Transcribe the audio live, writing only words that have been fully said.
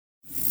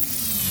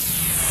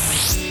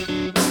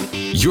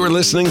You're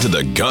listening to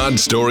the God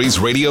Stories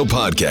Radio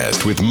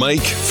Podcast with Mike,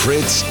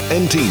 Fritz,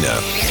 and Tina.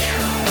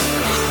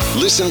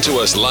 Listen to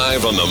us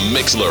live on the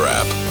Mixlr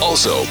app.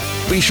 Also,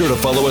 be sure to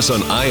follow us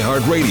on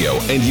iHeartRadio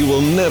and you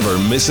will never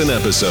miss an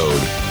episode.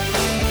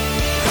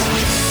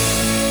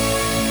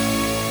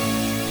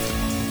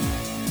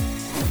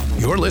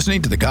 You're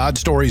listening to the God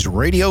Stories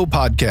Radio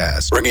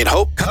Podcast, bringing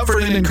hope,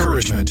 comfort, and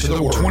encouragement to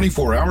the world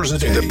 24 hours a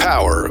day. The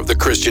power of the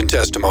Christian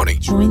testimony.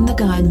 Join the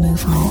God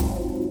movement.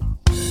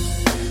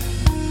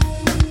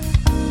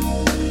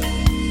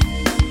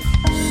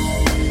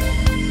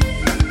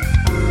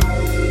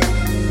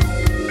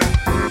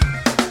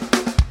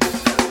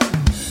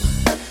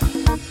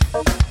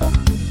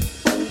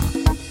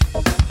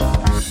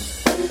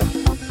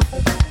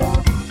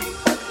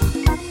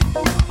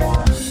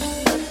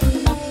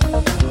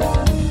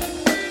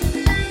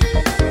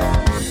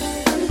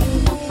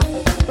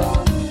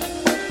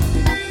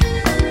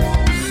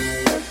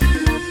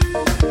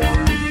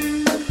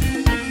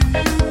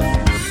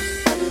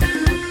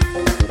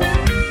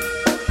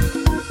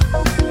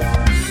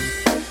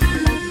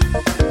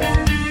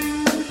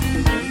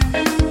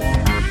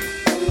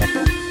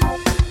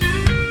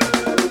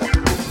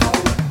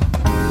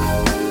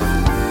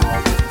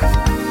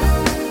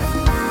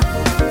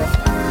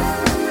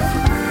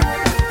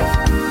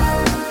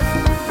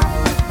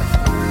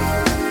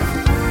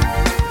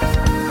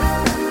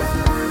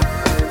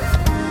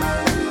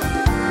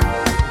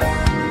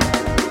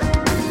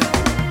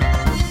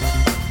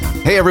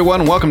 Hey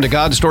everyone, welcome to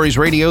God Stories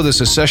Radio.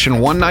 This is session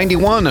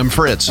 191. I'm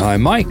Fritz.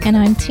 I'm Mike. And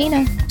I'm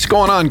Tina. What's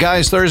going on,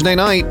 guys? Thursday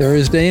night.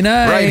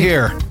 Right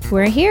here.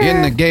 We're here.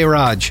 In the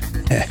garage.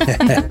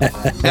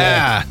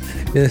 Yeah.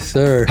 Yes,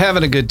 sir.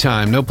 Having a good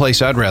time. No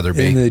place I'd rather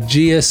be. In the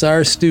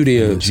GSR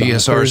Studios.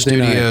 GSR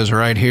Studios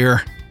right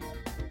here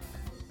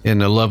in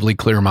the lovely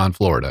Clearmont,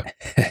 Florida.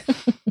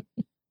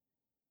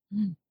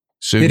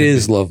 It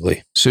is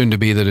lovely. Soon to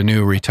be the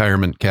new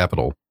retirement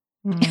capital.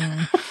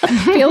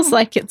 Feels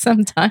like it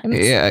sometimes.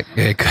 Yeah,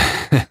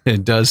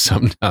 it does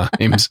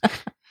sometimes.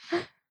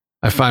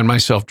 I find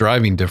myself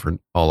driving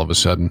different all of a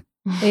sudden.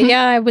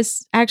 Yeah, I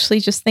was actually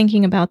just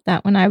thinking about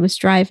that when I was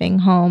driving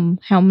home,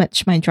 how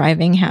much my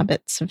driving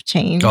habits have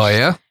changed. Oh,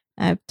 yeah?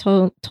 I've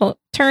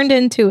turned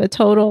into a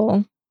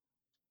total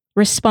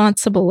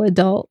responsible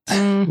adult.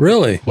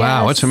 Really? Wow,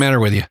 Yes. what's the matter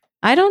with you?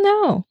 I don't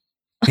know.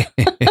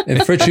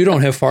 And Fritz, you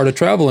don't have far to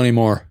travel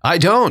anymore. I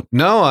don't.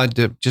 No, I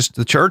just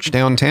the church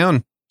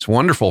downtown. It's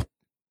wonderful.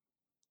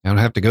 I don't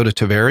have to go to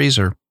Tavares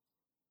or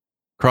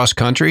cross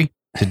country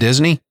to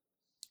Disney.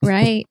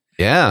 Right.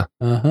 Yeah.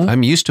 Uh-huh.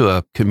 I'm used to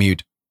a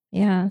commute.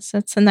 Yeah, so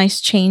it's a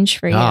nice change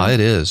for you. Ah, it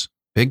is.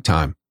 Big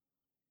time.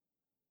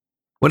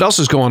 What else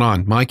is going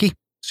on, Mikey?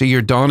 So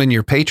you're donning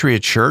your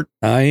Patriot shirt?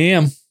 I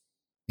am.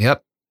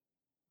 Yep.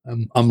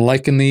 I'm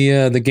liking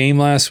the game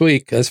last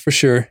week, that's for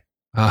sure.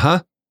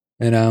 Uh-huh.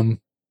 And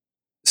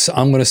so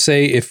I'm going to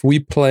say if we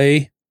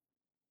play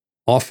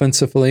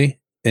offensively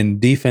and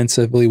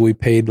defensively we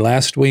paid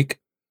last week,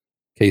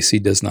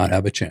 KC does not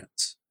have a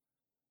chance.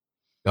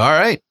 All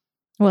right.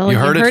 Well, you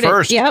heard it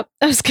first. Yep.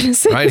 I was going to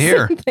say right the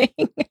here. same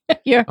thing.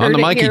 You heard on the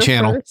it Mikey here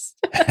channel. first.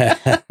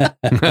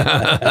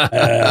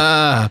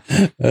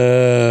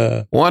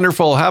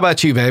 Wonderful. How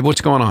about you, babe?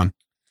 What's going on?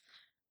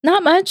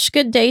 Not much.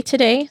 Good day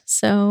today.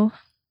 So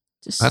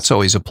just That's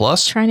always a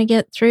plus. trying to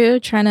get through,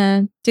 trying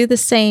to do the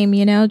same,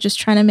 just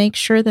trying to make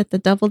sure that the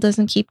devil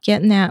doesn't keep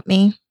getting at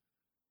me.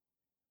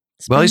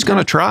 Well, he's going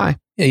to try.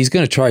 Yeah, he's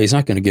going to try. He's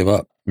not going to give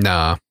up.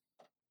 Nah.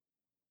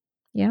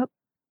 Yep.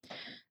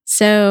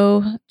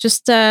 So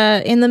just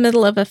in the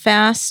middle of a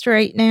fast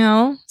right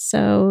now.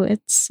 So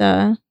it's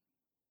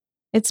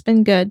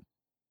been good.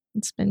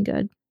 It's been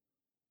good.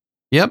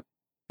 Yep.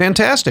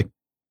 Fantastic.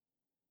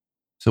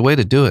 It's the way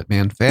to do it,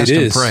 man. Fast It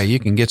and is. pray. You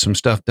can get some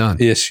stuff done.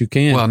 Yes, you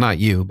can. Well, not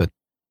you, but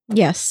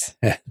Yes.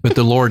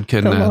 the Lord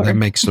can. The Lord. That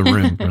makes the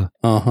room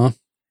Uh-huh.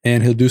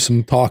 And he'll do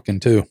some talking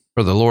too.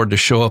 for the Lord to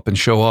show up and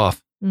show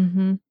off.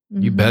 Mm-hmm.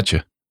 You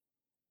betcha.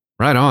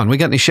 Right on. We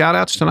got any shout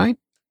outs tonight?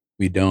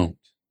 We don't.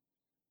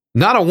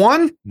 Not a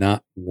one?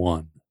 Not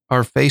one.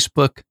 Our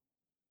Facebook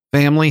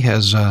family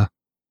has, Our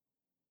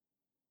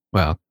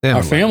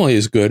family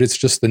is good. It's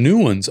just the new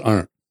ones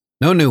aren't.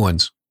 no new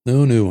ones.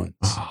 No new ones.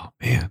 Oh,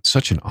 man.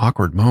 Such an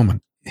awkward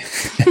moment. I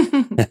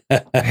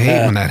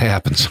hate when that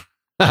happens.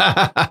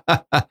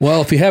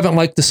 Well, if you haven't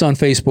liked us on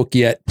Facebook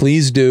yet,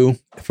 please do.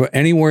 For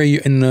anywhere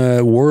in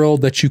the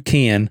world that you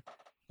can,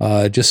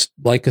 just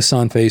like us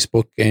on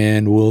Facebook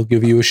and we'll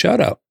give you a shout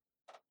out.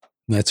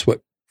 That's what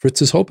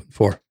Fritz is hoping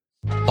for.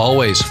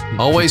 Always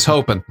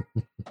hoping.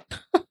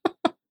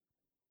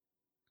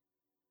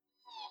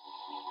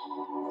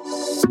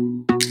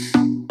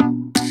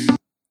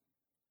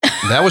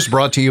 That was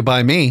brought to you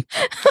by me.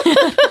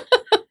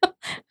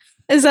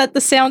 Is that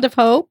the sound of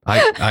hope?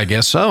 I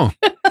guess so.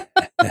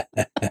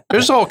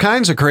 There's all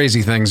kinds of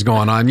crazy things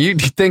going on.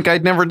 You'd think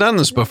I'd never done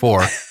this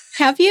before.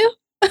 Have you?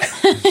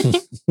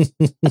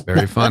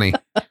 Very funny.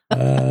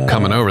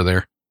 Coming over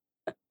there.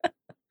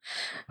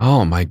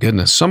 Oh my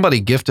goodness. Somebody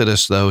gifted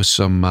us though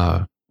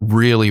some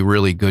really,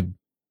 really good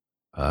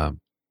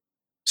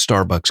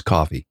Starbucks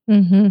coffee.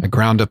 Mm-hmm. I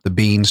ground up the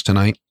beans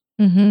tonight,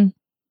 Mm-hmm.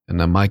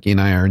 and Mikey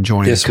and I are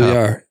enjoying Yes, a cup. we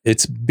are.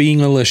 It's being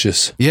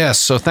delicious. Yes.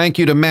 So thank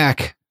you to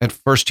Mac at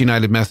First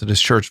United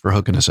Methodist Church for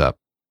hooking us up.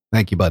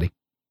 Thank you, buddy.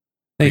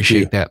 Thank Appreciate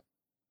you. that.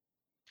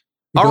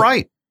 It All go-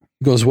 right.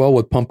 Goes well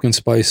with pumpkin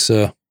spice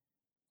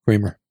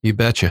creamer. You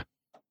betcha.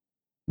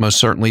 Most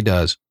certainly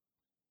does.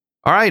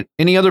 All right.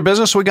 Any other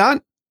business we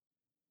got?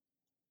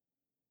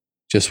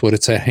 Just what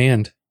it's at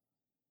hand.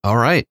 All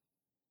right.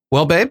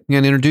 Well, babe, you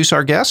going to introduce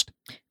our guest?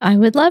 I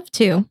would love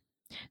to.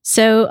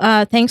 So,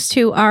 thanks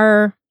to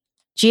our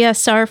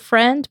GSR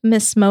friend,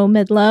 Miss Mo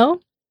Midlow.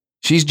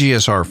 She's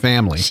GSR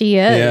family. She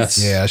is.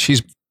 Yes. Yeah,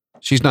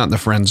 she's not in the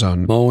friend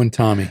zone. Mo and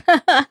Tommy.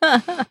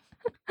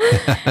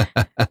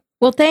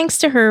 Well, thanks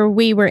to her,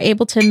 we were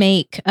able to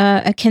make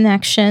a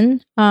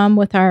connection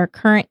with our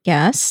current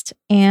guest.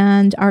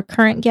 And our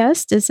current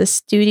guest is a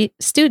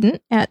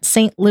student at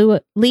St.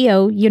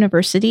 Leo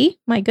University.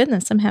 My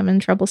goodness, I'm having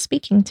trouble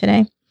speaking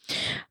today.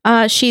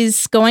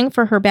 She's going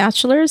for her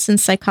bachelor's in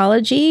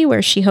psychology,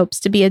 where she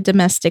hopes to be a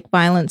domestic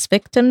violence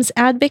victims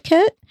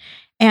advocate.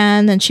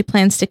 And then she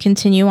plans to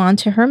continue on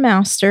to her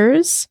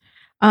master's.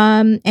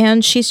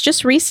 And she's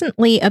just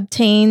recently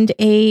obtained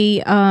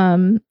a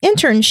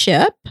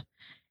internship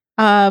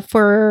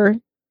for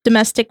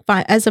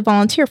as a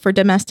volunteer for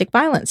domestic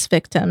violence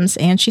victims,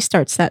 and she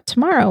starts that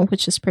tomorrow,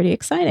 which is pretty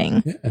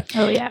exciting. Yeah.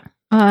 Oh,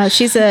 yeah.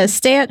 She's a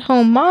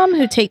stay-at-home mom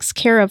who takes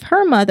care of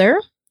her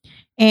mother,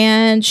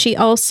 and she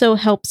also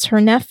helps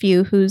her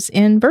nephew who's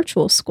in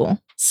virtual school.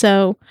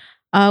 So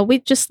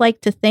we'd just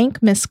like to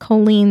thank Miss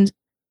Colleen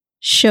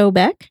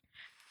Schobeck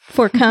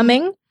for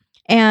coming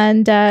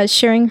and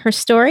sharing her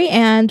story,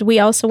 and we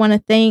also want to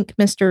thank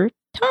Mr.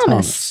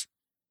 Thomas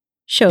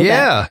Schobeck.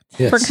 Yeah.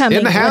 Yes. For coming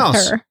In the house.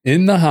 with her,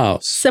 In the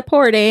house.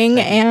 supporting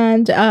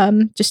and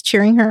just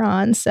cheering her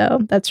on. So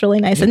that's really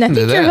nice. And I Listen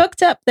to think you're that.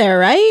 hooked up there,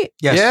 right?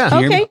 Yes. Yeah.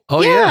 Can you hear me? Okay.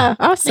 Oh, yeah.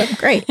 Awesome.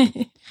 Great.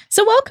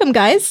 So welcome,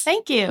 guys.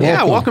 Thank you.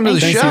 Yeah, welcome to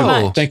the Thank you show. so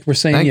much. Thank you for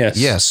saying yes.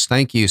 Yes,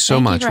 thank you so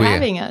Thank much. you for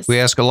having us. We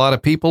ask a lot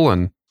of people,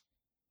 and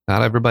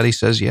not everybody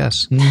says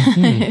yes.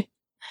 Mhm.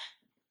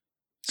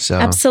 So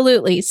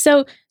Absolutely.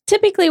 So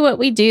typically what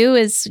we do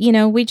is,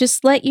 we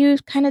just let you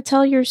kind of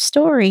tell your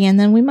story, and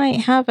then we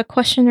might have a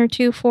question or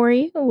two for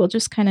you. We'll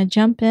just kind of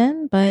jump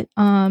in, but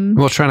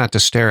we'll try not to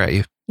stare at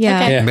you,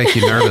 yeah. Okay. Yeah. make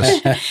you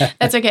nervous.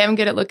 That's okay. I'm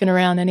good at looking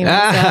around anyway.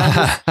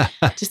 So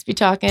I'll just be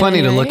talking.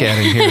 Plenty to anyway. look at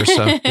in here.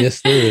 So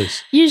Yes, there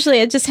is.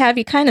 Usually I just have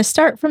you kind of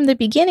start from the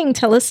beginning,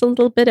 tell us a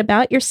little bit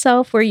about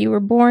yourself, where you were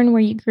born,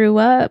 where you grew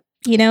up,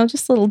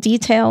 just little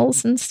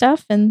details and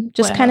stuff, and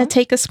just kind of Well.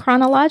 take us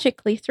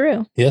chronologically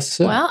through. Yes,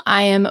 sir. Well,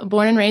 I am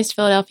born and raised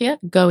Philadelphia.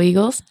 Go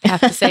Eagles.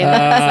 Have to say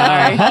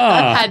that. Sorry.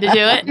 Uh-huh. Had to do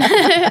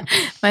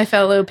it. My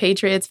fellow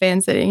Patriots fan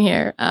sitting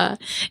here.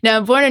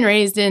 Now, born and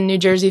raised in New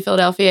Jersey,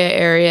 Philadelphia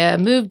area.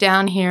 Moved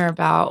down here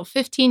about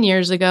 15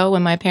 years ago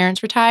when my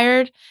parents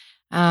retired.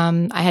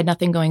 I had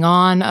nothing going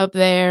on up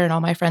there, and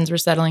all my friends were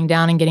settling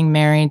down and getting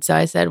married. So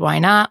I said, why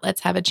not?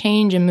 Let's have a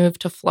change and move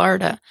to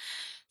Florida.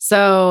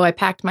 So I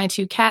packed my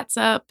 2 cats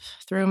up,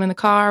 threw them in the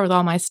car with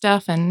all my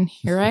stuff, and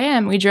here I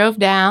am. We drove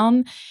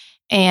down,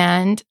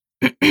 and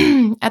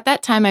at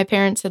that time, my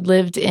parents had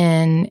lived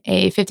in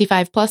a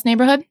 55-plus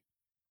neighborhood,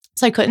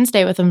 so I couldn't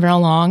stay with them very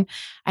long.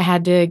 I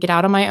had to get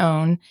out on my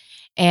own,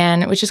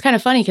 and which is kind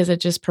of funny because it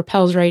just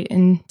propels right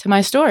into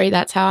my story.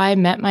 That's how I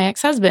met my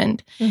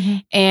ex-husband,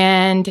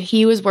 and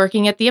he was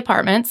working at the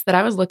apartments that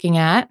I was looking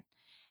at,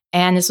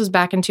 and this was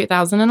back in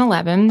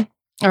 2011,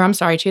 or I'm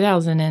sorry,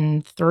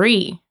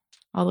 2003.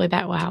 All the way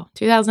back. Wow.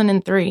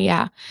 2003.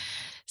 Yeah.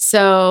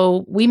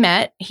 So we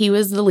met. He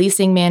was the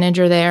leasing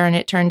manager there. And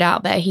it turned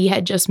out that he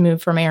had just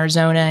moved from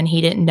Arizona and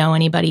he didn't know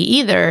anybody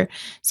either.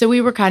 So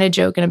we were kind of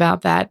joking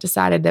about that,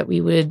 decided that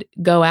we would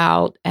go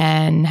out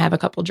and have a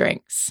couple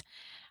drinks.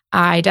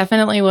 I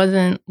definitely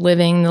wasn't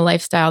living the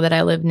lifestyle that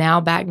I live now.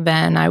 Back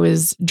then, I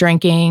was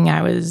drinking.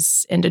 I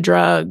was into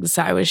drugs.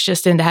 I was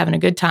just into having a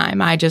good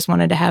time. I just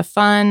wanted to have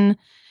fun.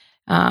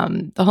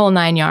 The whole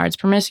 9 yards,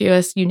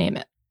 promiscuous, you name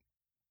it.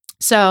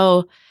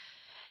 So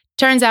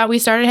turns out we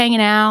started hanging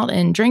out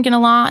and drinking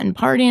a lot and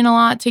partying a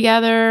lot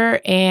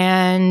together,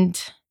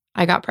 and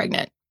I got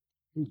pregnant.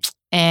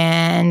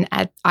 And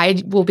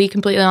I will be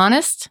completely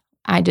honest,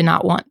 I did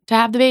not want to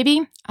have the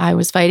baby. I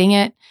was fighting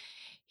it.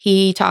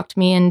 He talked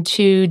me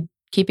into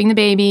keeping the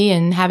baby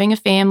and having a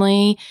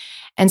family.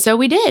 And so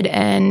we did.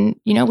 And,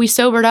 we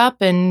sobered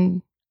up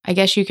and I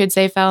guess you could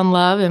say fell in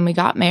love, and we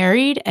got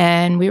married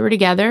and we were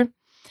together.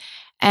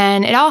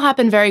 And it all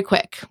happened very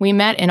quick. We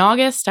met in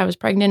August. I was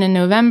pregnant in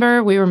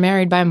November. We were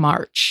married by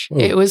March. Oh.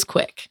 It was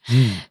quick.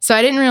 Mm. So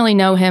I didn't really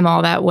know him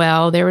all that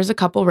well. There was a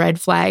couple red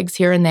flags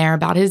here and there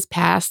about his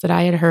past that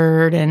I had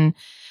heard and,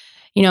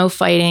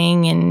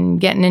 fighting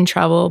and getting in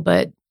trouble.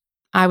 But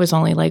I was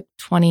only like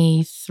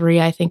 23,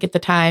 I think, at the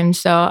time.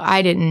 So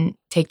I didn't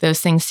take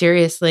those things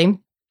seriously.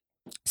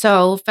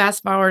 So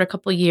fast forward a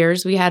couple of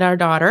years, we had our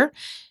daughter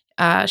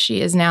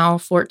She is now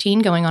 14,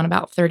 going on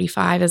about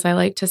 35, as I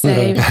like to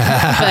say.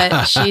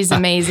 But she's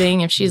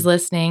amazing. If she's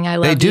listening, I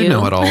love you. They do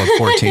know it all at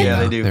 14. Yeah,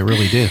 they do. They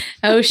really do.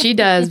 Oh, she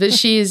does. But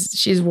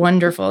she's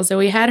wonderful. So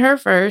we had her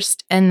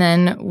first, and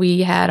then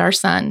we had our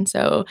son.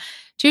 So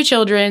 2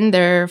 children.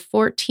 They're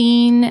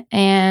 14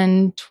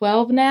 and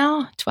 12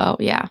 now.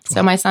 12, yeah. 12.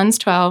 So my son's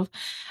 12.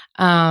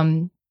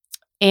 And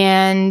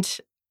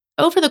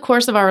over the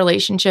course of our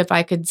relationship,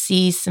 I could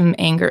see some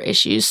anger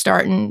issues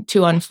starting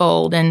to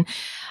unfold. And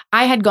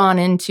I had gone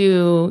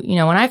into,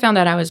 when I found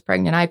out I was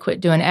pregnant, I quit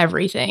doing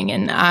everything.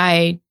 And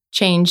I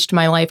changed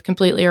my life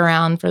completely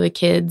around for the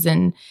kids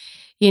and,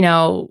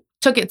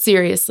 took it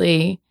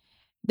seriously.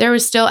 There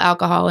was still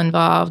alcohol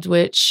involved,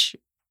 which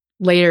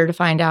later to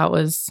find out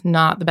was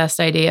not the best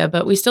idea,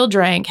 but we still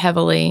drank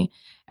heavily.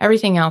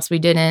 Everything else we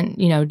didn't,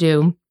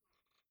 do.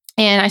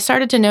 And I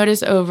started to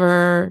notice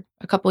over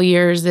a couple of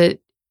years that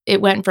it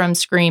went from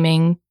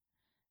screaming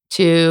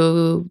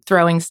to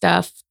throwing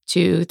stuff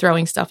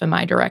in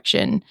my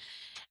direction.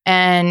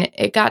 And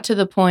it got to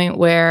the point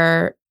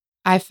where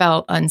I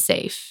felt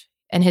unsafe,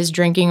 and his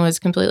drinking was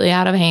completely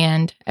out of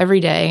hand every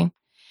day.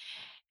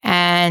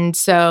 And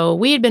so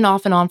we had been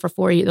off and on for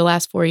the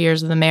last 4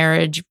 years of the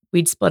marriage.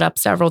 We'd split up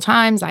several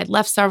times. I'd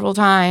left several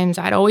times.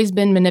 I'd always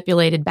been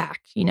manipulated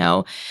back,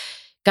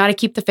 got to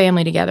keep the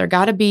family together,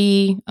 got to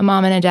be a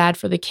mom and a dad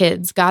for the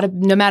kids,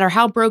 no matter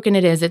how broken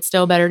it is, it's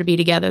still better to be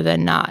together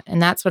than not.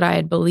 And that's what I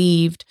had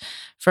believed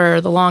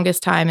for the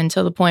longest time,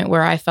 until the point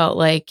where I felt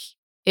like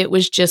it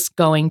was just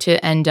going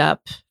to end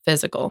up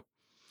physical.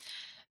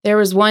 There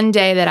was one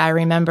day that I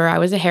remember. I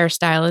was a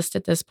hairstylist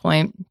at this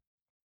point,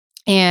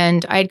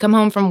 and I had come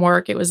home from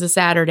work. It was a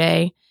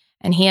Saturday,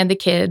 and he had the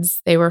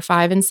kids. They were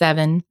 5 and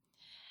 7,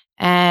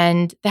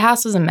 and the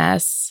house was a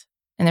mess,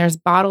 and there's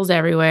bottles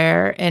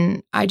everywhere.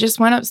 And I just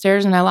went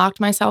upstairs and I locked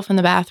myself in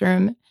the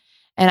bathroom,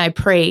 and I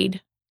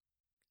prayed.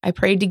 I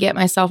prayed to get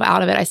myself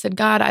out of it. I said,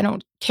 God, I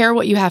don't care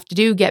what you have to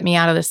do. Get me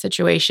out of this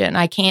situation.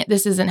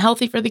 This isn't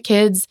healthy for the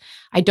kids.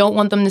 I don't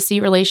want them to see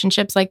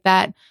relationships like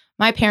that.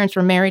 My parents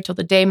were married till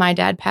the day my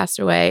dad passed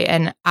away,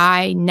 and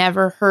I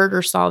never heard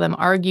or saw them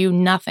argue,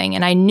 nothing.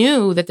 And I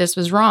knew that this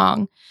was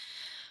wrong,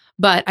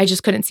 but I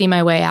just couldn't see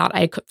my way out.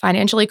 I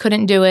financially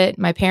couldn't do it.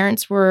 My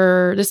parents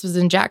this was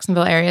in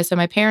Jacksonville area, so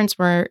my parents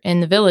were in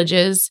the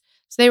Villages.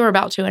 So they were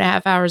about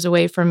 2.5 hours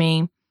away from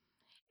me.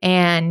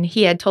 And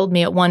he had told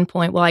me at one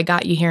point, well, I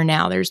got you here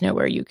now. There's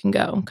nowhere you can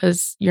go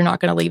because you're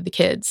not going to leave the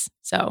kids.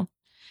 So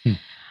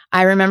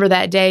I remember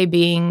that day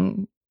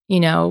being,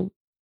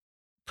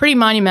 pretty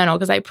monumental,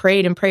 because I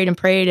prayed and prayed and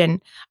prayed.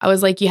 And I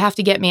was like, you have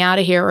to get me out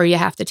of here, or you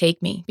have to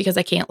take me, because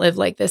I can't live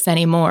like this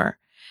anymore.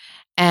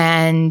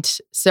 And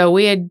so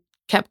we had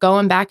kept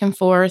going back and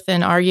forth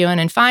and arguing.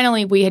 And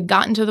finally, we had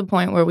gotten to the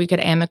point where we could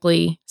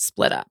amicably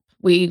split up.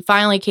 We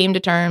finally came to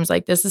terms,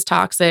 like, this is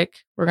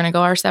toxic. We're going to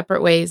go our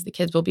separate ways. The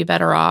kids will be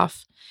better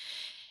off.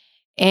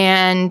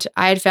 And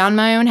I had found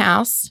my own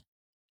house.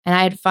 And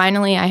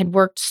I had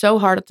worked so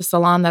hard at the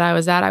salon that I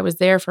was at. I was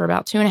there for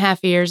about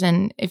 2.5 years.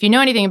 And if you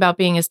know anything about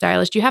being a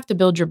stylist, you have to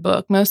build your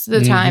book. Most of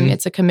the time,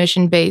 it's a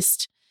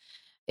commission-based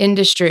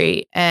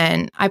industry.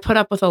 And I put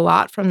up with a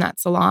lot from that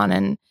salon.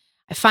 And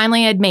I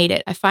finally had made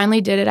it. I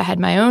finally did it. I had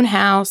my own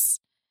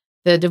house.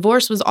 The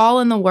divorce was all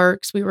in the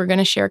works. We were going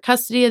to share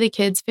custody of the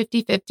kids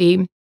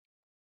 50-50.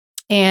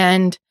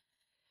 And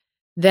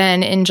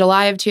then in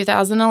July of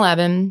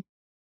 2011,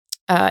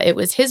 it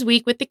was his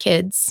week with the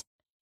kids.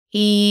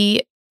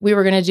 We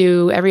were going to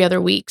do every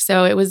other week.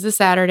 So it was the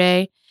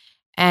Saturday,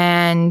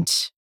 and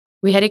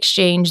we had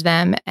exchanged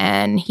them.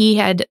 And he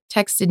had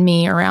texted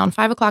me around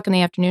 5:00 in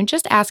the afternoon,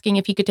 just asking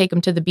if he could take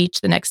him to the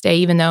beach the next day,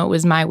 even though it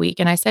was my week.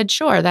 And I said,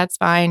 sure, that's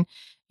fine.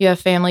 You have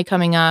family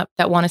coming up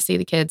that want to see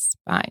the kids.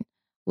 Fine.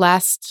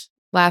 Last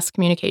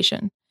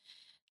communication.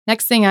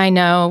 Next thing I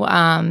know,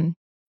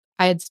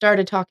 I had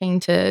started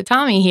talking to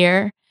Tommy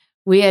here.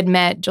 We had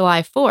met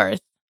July 4th.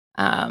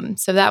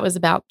 So that was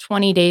about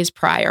 20 days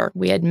prior.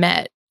 We had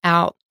met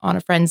out on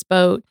a friend's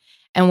boat,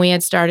 and we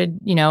had started,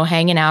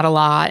 hanging out a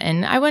lot.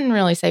 And I wouldn't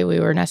really say we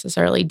were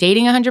necessarily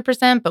dating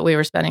 100%, but we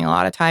were spending a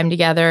lot of time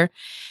together.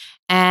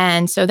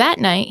 And so that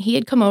night he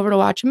had come over to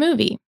watch a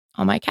movie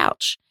on my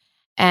couch,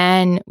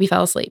 and we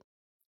fell asleep.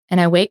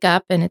 And I wake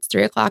up, and it's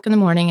 3:00 in the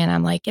morning, and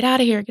I'm like, get out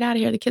of here.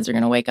 The kids are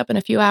going to wake up in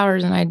a few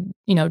hours, and I,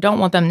 don't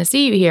want them to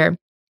see you here.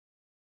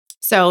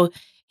 So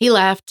he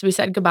left. We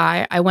said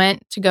goodbye. I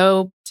went to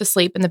go to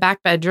sleep in the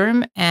back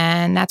bedroom,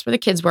 and that's where the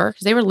kids were,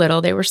 because they were little.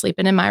 They were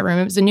sleeping in my room.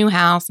 It was a new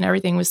house, and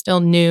everything was still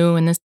new,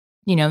 and this,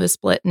 the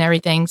split and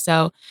everything.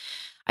 So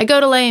I go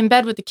to lay in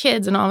bed with the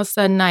kids, and all of a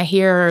sudden I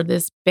hear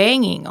this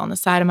banging on the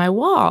side of my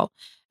wall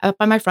up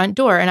by my front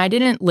door. And I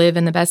didn't live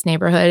in the best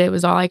neighborhood. It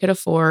was all I could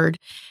afford.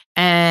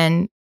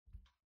 And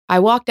I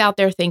walked out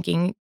there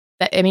thinking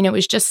that, it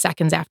was just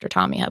seconds after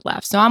Tommy had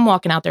left. So I'm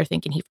walking out there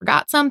thinking he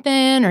forgot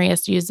something, or he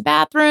has to use the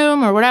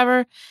bathroom or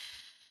whatever.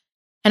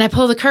 And I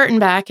pull the curtain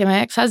back, and my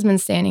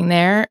ex-husband's standing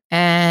there,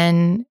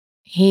 and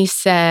he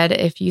said,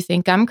 if you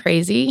think I'm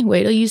crazy,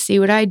 wait till you see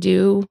what I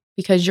do,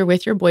 because you're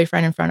with your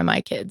boyfriend in front of my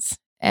kids.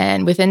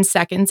 And within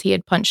seconds, he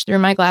had punched through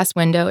my glass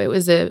window. It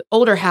was an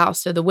older house,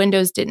 so the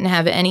windows didn't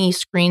have any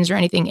screens or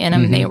anything in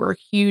them. They were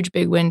huge,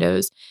 big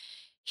windows.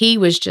 He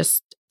was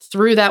just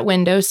through that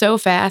window so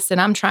fast, and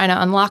I'm trying to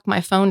unlock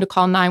my phone to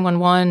call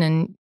 911.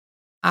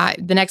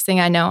 And the next thing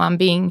I know, I'm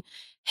being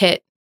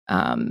hit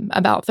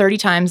about 30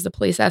 times. The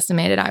police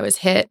estimated I was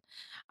hit.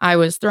 I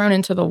was thrown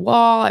into the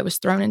wall. I was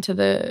thrown into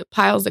the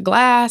piles of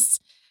glass.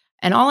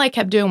 And all I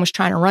kept doing was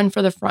trying to run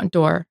for the front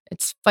door.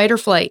 It's fight or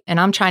flight.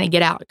 And I'm trying to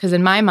get out because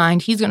in my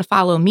mind, he's going to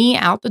follow me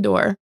out the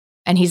door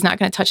and he's not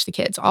going to touch the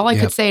kids. All I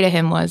could say to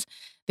him was,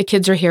 the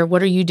kids are here.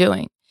 What are you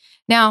doing?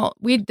 Now,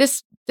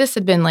 this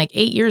had been like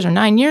 8 years or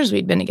 9 years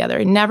we'd been together.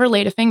 He never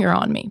laid a finger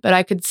on me, but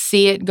I could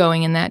see it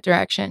going in that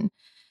direction.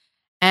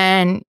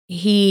 And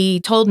he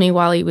told me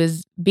while he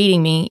was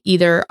beating me,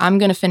 either I'm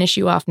going to finish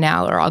you off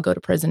now or I'll go to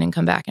prison and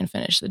come back and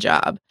finish the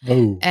job.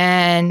 Oh.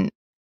 And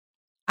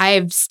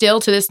I've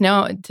still to this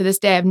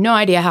day, I have no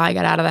idea how I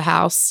got out of the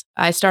house.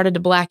 I started to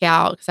black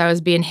out because I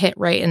was being hit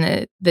right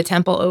in the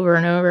temple over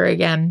and over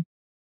again.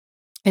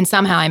 And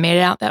somehow I made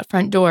it out that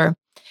front door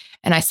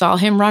and I saw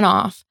him run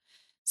off.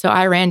 So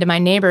I ran to my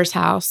neighbor's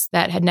house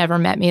that had never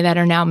met me, that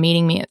are now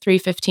meeting me at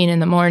 3:15 in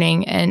the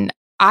morning. And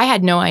I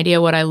had no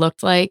idea what I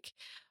looked like,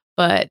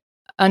 but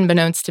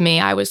unbeknownst to me,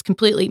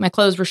 my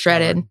clothes were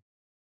shredded.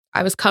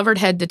 I was covered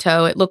head to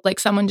toe. It looked like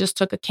someone just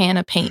took a can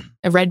of paint,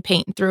 a red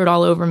paint, and threw it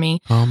all over me.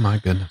 Oh, my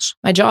goodness.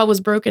 My jaw was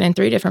broken in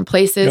 3 different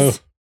places.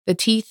 Oh. The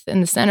teeth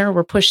in the center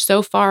were pushed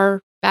so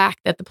far back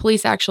that the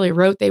police actually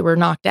wrote they were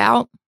knocked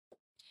out.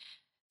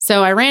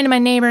 So I ran to my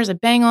neighbors. I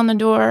bang on the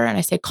door, and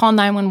I say, call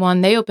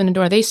 911. They open the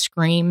door. They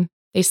scream.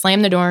 They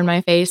slam the door in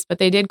my face, but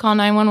they did call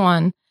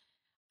 911,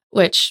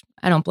 which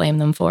I don't blame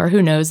them for.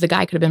 Who knows? The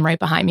guy could have been right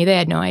behind me. They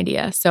had no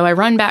idea. So I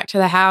run back to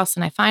the house,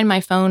 and I find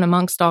my phone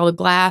amongst all the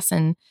glass,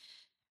 and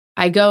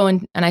I go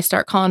and I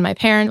start calling my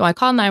parents. Well, I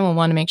called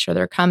 911 to make sure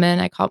they're coming.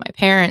 I called my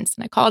parents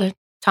and I called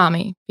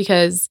Tommy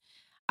because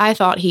I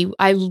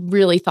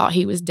really thought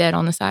he was dead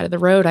on the side of the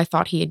road. I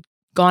thought he had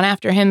gone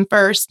after him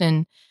first,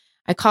 and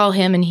I call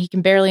him and he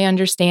can barely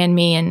understand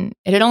me. And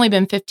it had only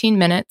been 15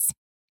 minutes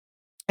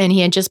and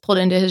he had just pulled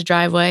into his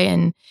driveway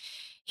and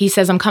he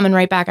says, I'm coming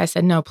right back. I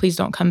said, no, please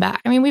don't come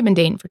back. I mean, we've been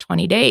dating for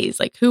 20 days.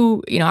 Like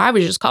I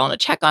was just calling to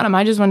check on him.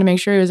 I just wanted to make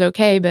sure he was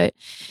okay. But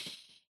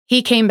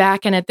he came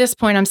back, and at this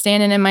point, I'm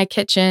standing in my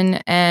kitchen,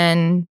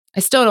 and I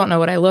still don't know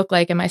what I look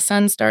like. And my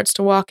son starts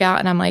to walk out,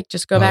 and I'm like,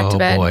 just go back to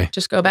bed. Boy.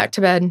 Just go back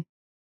to bed.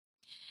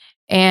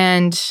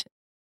 And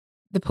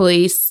the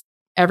police,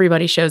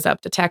 everybody shows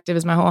up.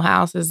 Detectives, my whole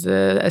house is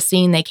a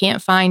scene. They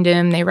can't find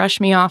him. They rush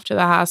me off to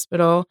the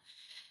hospital.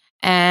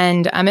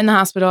 And I'm in the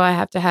hospital. I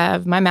have to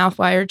have my mouth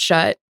wired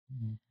shut.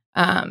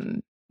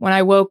 When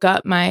I woke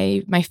up,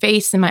 my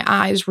face and my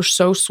eyes were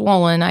so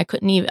swollen, I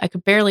could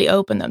barely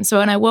open them. So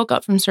when I woke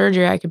up from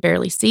surgery, I could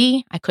barely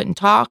see. I couldn't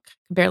talk,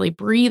 could barely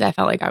breathe. I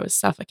felt like I was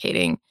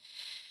suffocating.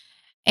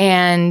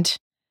 And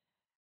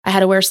I had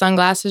to wear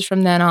sunglasses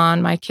from then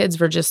on. My kids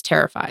were just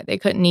terrified. They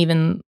couldn't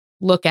even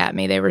look at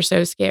me. They were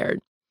so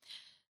scared.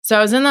 So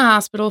I was in the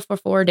hospital for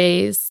 4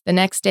 days. The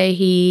next day,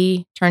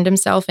 he turned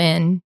himself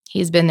in.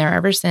 He's been there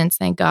ever since.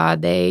 Thank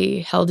God. They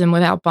held him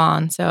without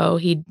bond, so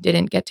he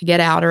didn't get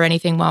out or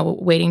anything while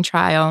waiting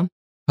trial.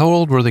 How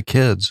old were the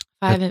kids?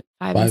 5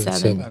 and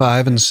 7.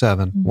 5 and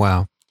 7.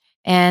 Wow.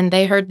 And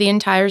they heard the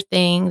entire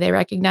thing. They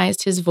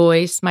recognized his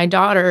voice. My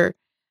daughter,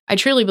 I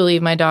truly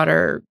believe my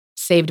daughter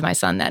saved my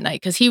son that night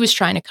because he was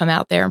trying to come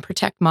out there and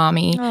protect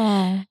mommy.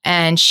 Aww.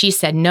 And she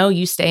said, no,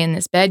 you stay in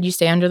this bed. You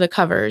stay under the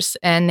covers.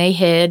 And they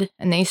hid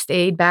and they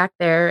stayed back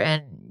there.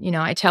 And,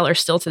 I tell her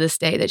still to this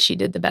day that she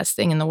did the best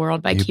thing in the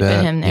world by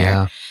keeping him there.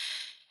 Yeah.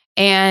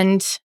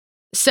 And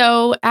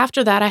so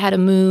after that, I had to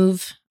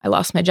move. I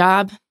lost my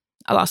job.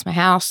 I lost my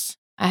house.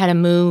 I had to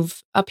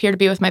move up here to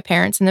be with my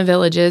parents in the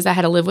villages. I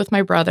had to live with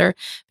my brother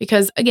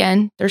because,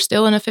 again, they're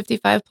still in a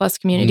 55 plus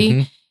community.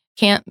 Mm-hmm.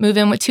 Can't move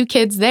in with 2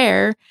 kids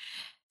there.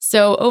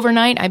 So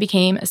overnight, I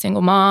became a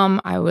single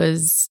mom. I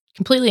was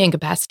completely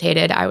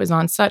incapacitated. I was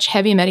on such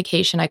heavy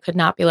medication. I could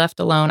not be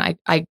left alone.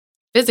 I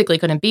physically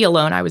couldn't be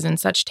alone. I was in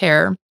such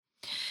terror.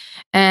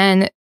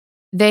 And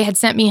they had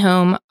sent me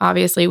home,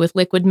 obviously, with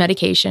liquid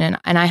medication.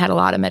 And I had a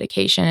lot of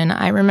medication. And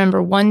I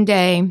remember one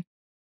day,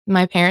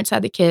 my parents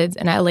had the kids,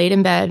 and I laid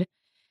in bed.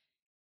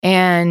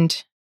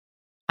 And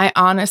I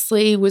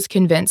honestly was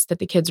convinced that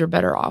the kids were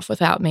better off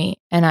without me.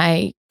 And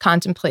I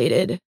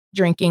contemplated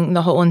drinking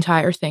the whole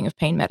entire thing of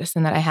pain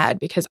medicine that I had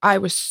because I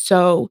was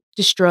so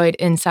destroyed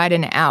inside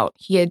and out.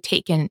 He had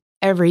taken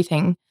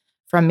everything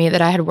from me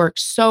that I had worked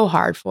so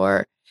hard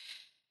for.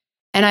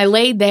 And I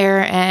laid there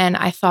and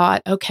I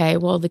thought, okay,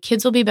 well, the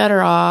kids will be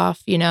better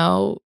off.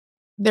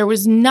 There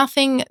was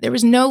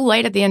no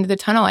light at the end of the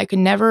tunnel. I could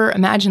never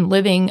imagine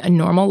living a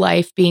normal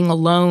life, being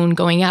alone,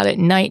 going out at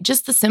night,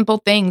 just the simple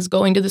things,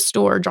 going to the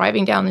store,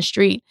 driving down the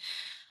street.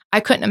 I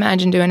couldn't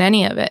imagine doing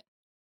any of it.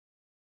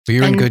 Well,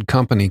 you're in good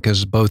company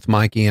because both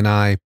Mikey and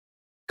I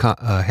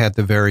had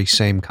the very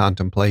same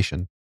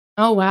contemplation.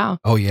 Oh, wow.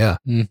 Oh, yeah.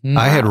 Mm-hmm.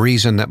 I had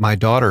reason that my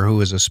daughter,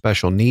 who is a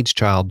special needs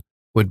child,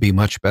 would be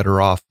much better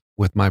off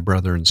with my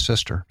brother and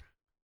sister.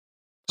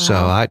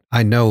 So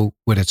I know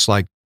what it's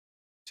like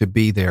to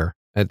be there.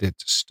 It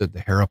stood the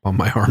hair up on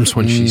my arms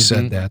when she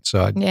said that.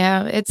 So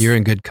you're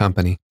in good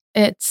company.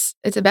 It's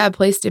a bad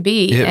place to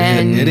be.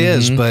 It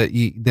is, but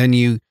then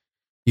you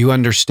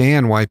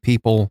understand why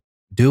people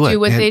do it. Do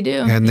what they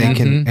do. And they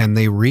can, and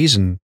they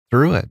reason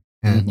through it.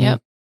 And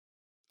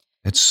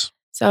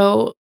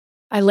So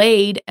I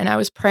laid and I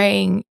was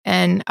praying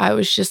and I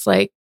was just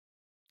like,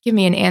 give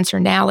me an answer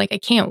now. Like, I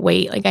can't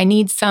wait. Like, I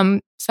need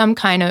some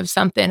kind of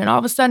something. And all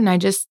of a sudden I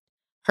just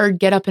heard,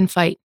 get up and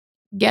fight.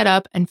 Get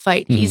up and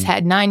fight. He's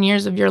had 9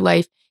 years of your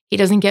life. He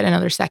doesn't get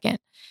another second.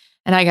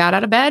 And I got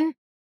out of bed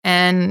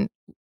and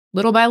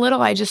little by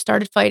little, I just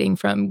started fighting,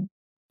 from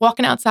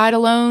walking outside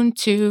alone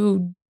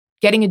to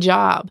getting a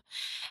job.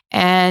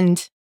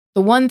 And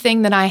the one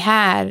thing that I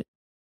had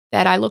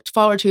that I looked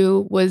forward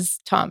to was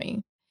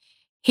Tommy.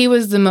 He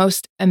was the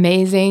most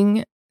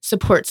amazing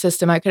support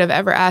system I could have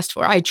ever asked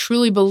for. I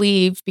truly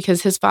believe,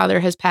 because his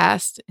father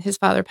passed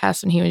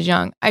when he was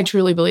young. I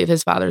truly believe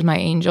his father's my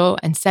angel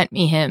and sent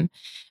me him,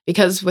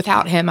 because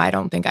without him, I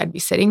don't think I'd be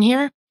sitting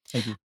here.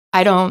 Thank you.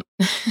 I don't.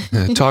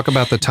 Talk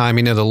about the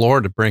timing of the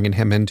Lord bringing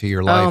him into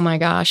your life. Oh my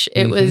gosh.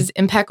 It was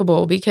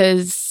impeccable,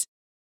 because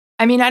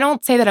I mean, I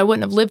don't say that I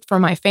wouldn't have lived for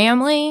my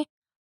family,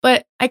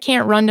 but I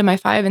can't run to my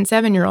 5 and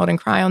 7-year-old and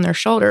cry on their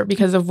shoulder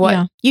because of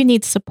what you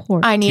need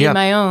support. I needed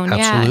my own.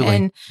 Absolutely.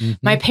 Yeah. And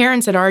my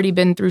parents had already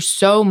been through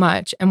so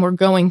much and were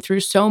going through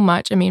so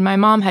much. I mean, my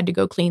mom had to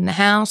go clean the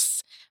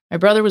house. My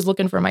brother was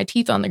looking for my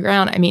teeth on the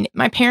ground. I mean,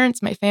 my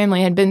parents, my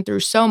family had been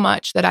through so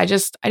much that I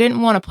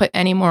didn't want to put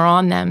any more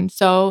on them.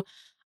 So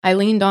I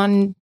leaned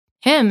on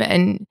him,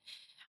 and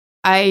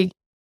I've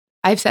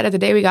said it the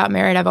day we got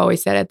married. I've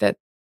always said it, that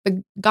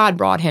God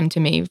brought him to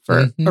me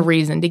for a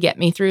reason, to get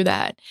me through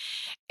that.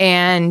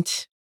 And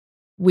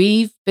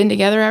we've been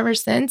together ever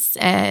since.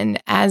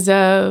 And as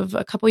of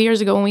a couple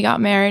years ago, when we got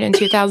married in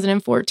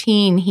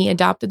 2014, he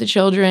adopted the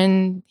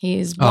children.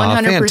 He's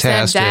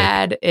 100%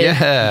 dad.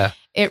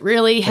 It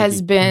really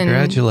has been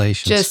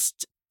Congratulations.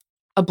 Just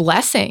a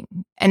blessing.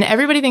 And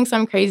everybody thinks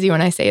I'm crazy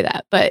when I say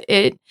that, but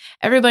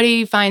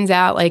everybody finds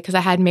out, like, because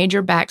I had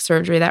major back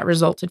surgery that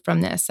resulted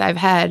from this.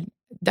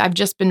 I've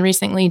just been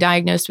recently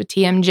diagnosed with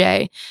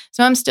TMJ.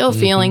 So I'm still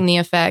feeling the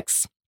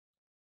effects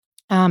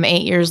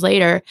 8 years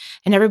later.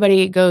 And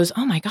everybody goes,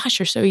 oh my gosh,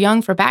 you're so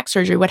young for back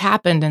surgery. What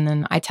happened? And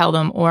then I tell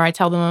them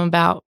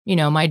about,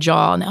 my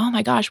jaw, and oh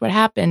my gosh, what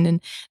happened?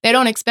 And they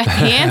don't expect the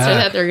answer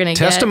that they're going to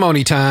get.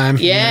 Testimony time.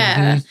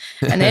 Yeah.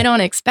 And they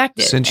don't expect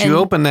it. Since you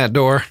opened that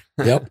door.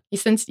 Yep.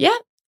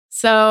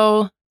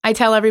 So I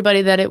tell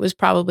everybody that it was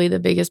probably the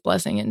biggest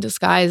blessing in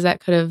disguise that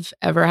could have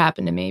ever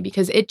happened to me,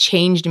 because it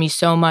changed me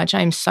so much.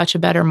 I'm such a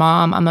better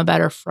mom. I'm a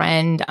better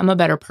friend. I'm a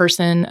better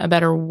person, a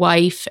better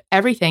wife,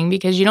 everything,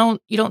 because you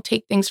don't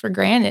take things for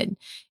granted.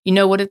 You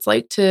know what it's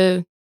like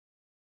to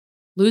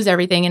lose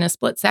everything in a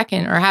split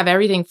second, or have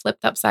everything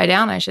flipped upside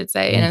down, I should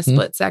say, in a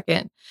split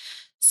second.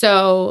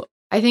 So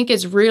I think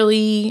it's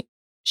really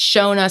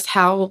shown us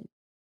how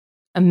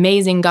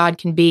amazing God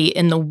can be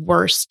in the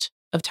worst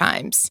of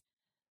times.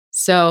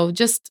 So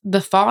just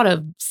the thought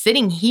of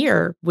sitting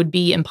here would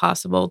be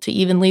impossible, to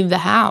even leave the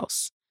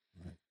house.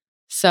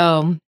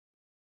 So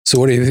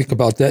what do you think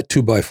about that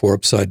 2x4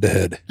 upside the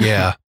head?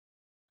 Yeah.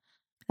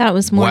 That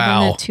was more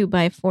than a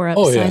 2x4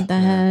 upside the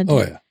head.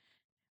 Oh, yeah.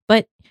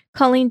 But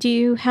Colleen, do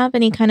you have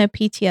any kind of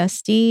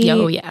PTSD?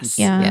 Oh, yes.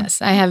 Yeah.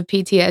 Yes. I have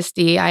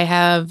PTSD. I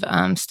have,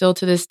 still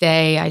to this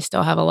day, I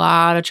still have a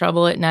lot of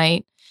trouble at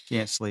night.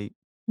 Can't sleep.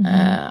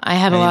 I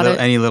have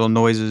any little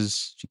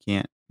noises, you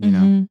can't,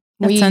 know.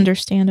 That's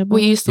understandable.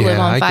 We used to live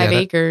on 5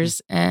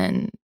 acres,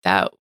 and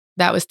that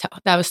was tough.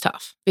 That was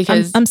tough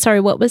because I'm sorry,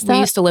 what was that? We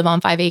used to live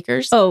on 5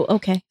 acres. Oh,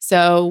 okay.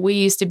 So we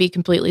used to be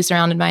completely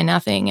surrounded by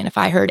nothing. And if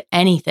I heard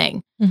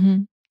anything,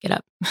 get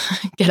up,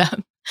 get up.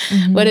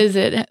 What is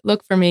it?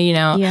 Look for me,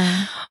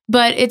 Yeah.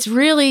 But it's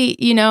really,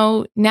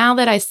 now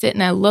that I sit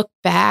and I look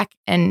back,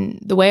 and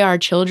the way our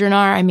children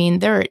are, I mean,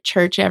 they're at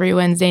church every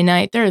Wednesday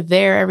night. They're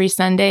there every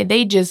Sunday.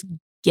 They just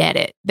get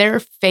it. Their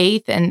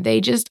faith, and they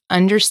just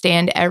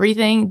understand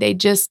everything. They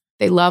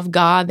love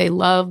God. They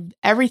love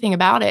everything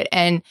about it.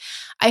 And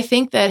I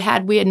think that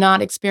had we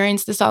not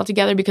experienced this all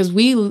together, because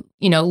we,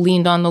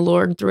 leaned on the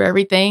Lord through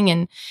everything.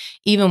 And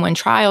even when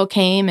trial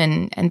came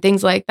and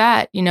things like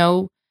that,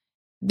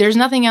 there's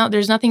nothing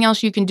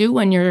else you can do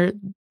when you're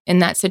in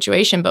that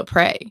situation but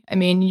pray. I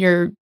mean,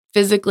 you're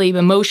physically,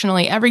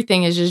 emotionally,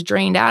 everything is just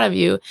drained out of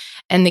you.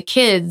 And the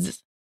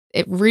kids,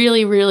 it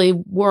really, really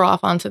wore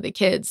off onto the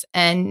kids.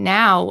 And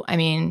now, I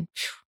mean,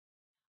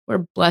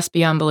 we're blessed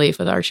beyond belief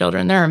with our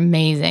children. They're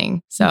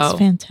amazing. So that's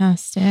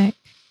fantastic.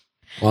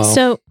 Wow.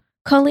 So,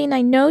 Colleen,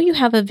 I know you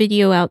have a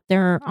video out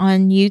there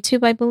on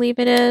YouTube, I believe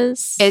it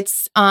is.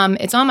 It's on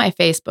my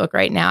Facebook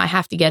right now. I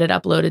have to get it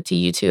uploaded to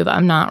YouTube.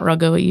 I'm not real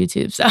good with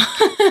YouTube, so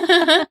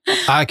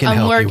I can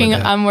help you with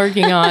that. I'm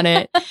working on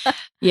it.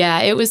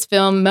 Yeah, it was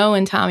filmed. Mo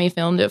and Tommy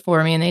filmed it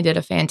for me, and they did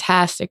a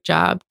fantastic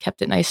job.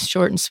 Kept it nice,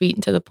 short, and sweet,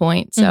 and to the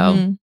point.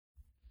 So,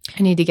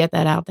 I need to get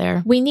that out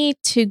there. We need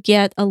to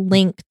get a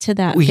link to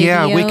that Well,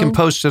 video. yeah, we can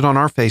post it on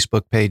our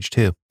Facebook page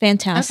too.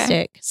 Fantastic.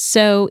 Okay.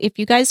 So if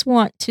you guys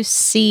want to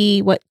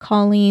see what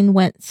Colleen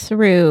went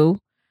through,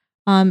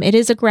 it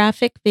is a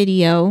graphic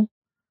video,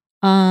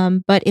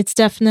 but it's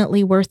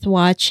definitely worth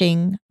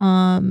watching.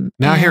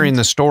 Now hearing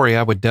the story,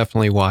 I would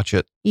definitely watch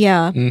it.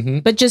 Yeah, Mm-hmm.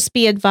 but just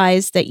be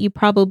advised that you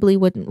probably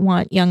wouldn't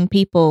want young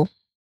people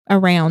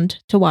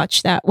around to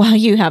watch that while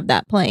you have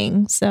that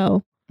playing.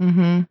 So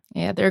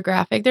Yeah, they're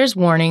graphic. There's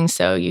warnings,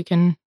 so you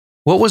can.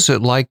 What was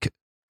it like?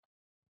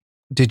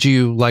 Did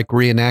you like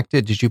reenact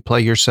it? Did you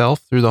play yourself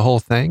through the whole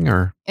thing,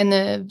 or? In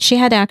the she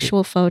had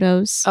actual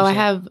photos. I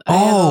have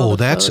all Oh, the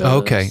that's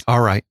photos. okay.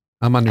 All right,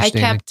 I'm I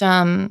understanding.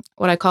 kept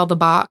what I call the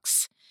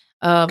box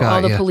of Got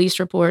all the ya. police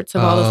reports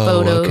of all the Oh,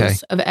 photos okay.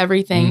 of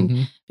everything.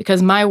 Mm-hmm.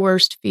 Because my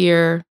worst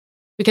fear,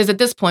 because at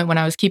this point when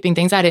I was keeping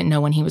things, I didn't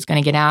know when he was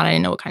going to get out. I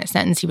didn't know what kind of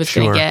sentence he was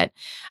going Sure. to get.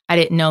 I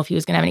didn't know if he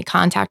was going to have any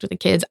contact with the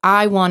kids.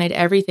 I wanted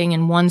everything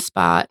in one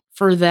spot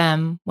for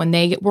them when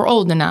they were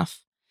old enough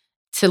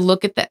to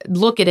look at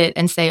it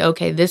and say,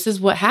 okay, this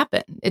is what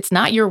happened. It's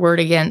not your word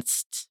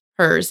against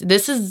hers.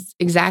 This is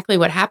exactly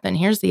what happened.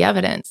 Here's the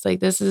evidence. Like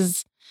this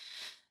is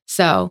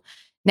so.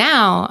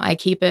 Now I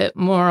keep it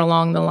more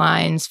along the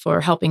lines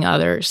for helping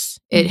others.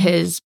 It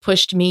has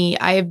pushed me.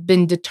 I have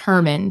been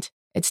determined.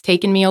 It's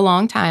taken me a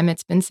long time.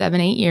 It's been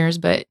 7-8 years,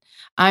 but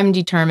I'm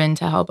determined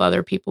to help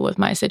other people with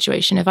my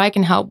situation. If I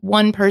can help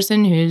one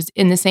person who's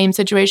in the same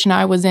situation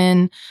I was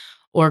in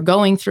or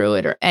going through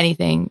it or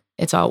anything,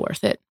 it's all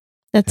worth it.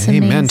 That's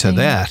Amen to amazing.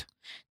 that.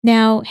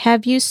 Now,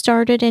 have you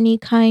started any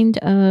kind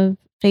of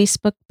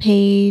Facebook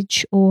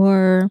page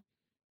or,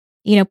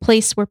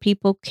 place where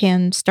people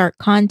can start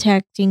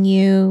contacting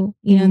you,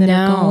 that are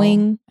No,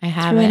 going I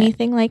through haven't.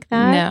 anything like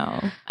that?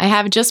 No, I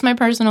have just my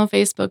personal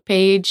Facebook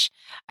page.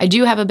 I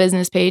do have a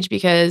business page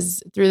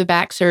because through the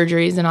back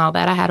surgeries and all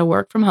that, I had to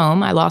work from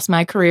home. I lost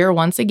my career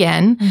once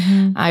again.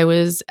 Mhm. I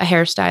was a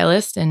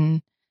hairstylist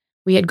and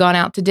we had gone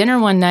out to dinner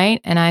one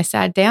night and I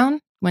sat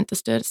down, went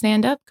to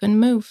stand up, couldn't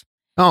move.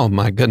 Oh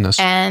my goodness.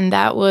 And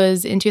that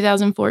was in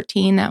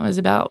 2014. That was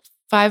about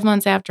 5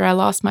 months after I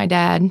lost my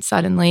dad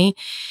suddenly.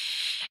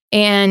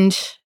 And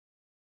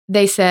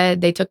they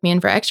took me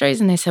in for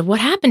x-rays and they said, what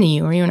happened to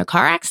you? Were you in a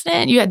car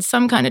accident? You had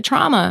some kind of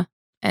trauma.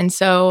 And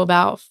so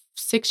about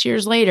 6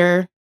 years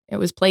later, it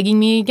was plaguing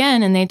me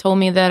again. And they told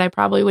me that I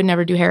probably would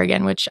never do hair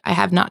again, which I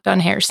have not done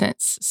hair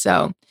since.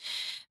 So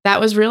that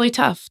was really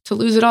tough to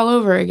lose it all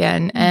over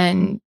again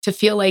and to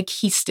feel like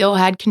he still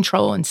had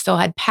control and still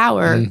had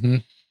power, Mm-hmm.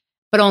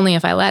 but only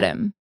if I let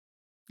him.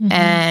 Mhm.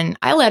 And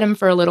I let him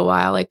for a little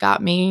while.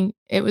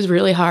 It was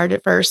really hard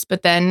at first,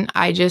 but then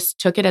I just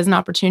took it as an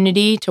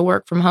opportunity to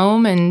work from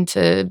home and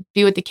to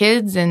be with the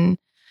kids. And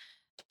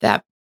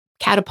that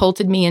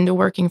catapulted me into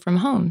working from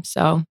home.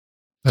 So,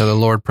 The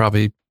Lord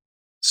probably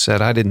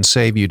said, I didn't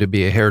save you to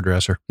be a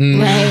hairdresser.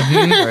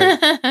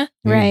 Mm-hmm. You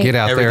Right. Get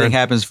out there. Everything and-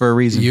 happens for a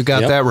reason. You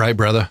got Yep. that right,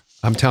 brother.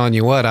 I'm telling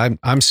you what,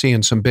 I'm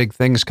seeing some big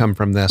things come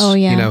from this. Oh,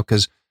 yeah.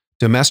 Because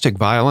domestic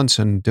violence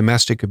and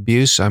domestic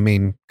abuse, I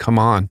mean, come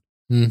on.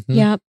 Mm-hmm.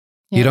 Yep.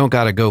 You Yeah. don't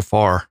got to go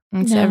far.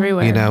 It's No.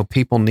 everywhere.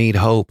 People need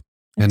hope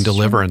and That's true.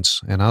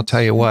 deliverance. And I'll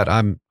tell you true. what,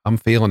 I'm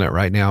feeling it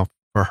right now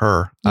for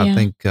her. Yeah. I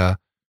think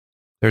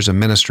there's a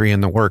ministry in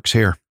the works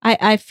here.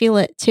 I feel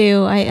it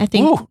too. I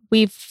think Woo.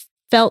 we've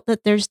felt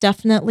that there's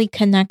definitely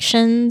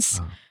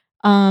connections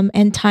Oh.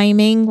 and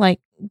timing, like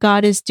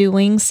God is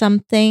doing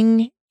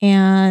something.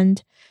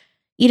 And,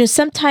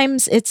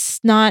 sometimes it's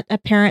not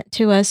apparent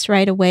to us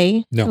right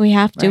away. No. We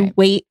have to Right.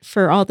 wait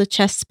for all the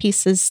chess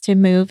pieces to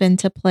move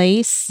into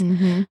place.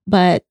 Mhm.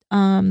 But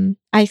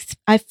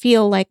I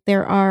feel like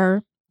there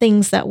are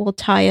things that will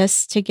tie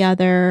us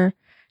together,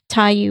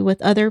 tie you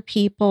with other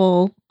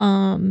people.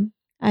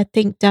 I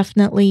think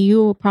definitely you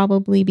will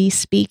probably be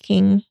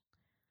speaking.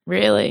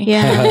 Really?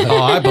 Yeah.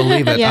 Oh, I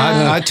believe it.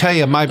 Yeah. I tell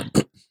you,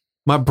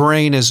 my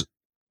brain is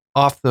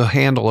off the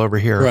handle over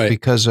here Right.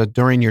 because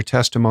during your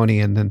testimony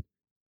and then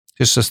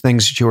just the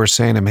things that you were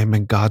saying, I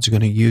mean, God's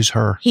going to use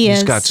her. He He's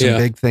is. got some Yeah.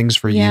 big things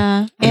for you.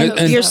 Yeah. And-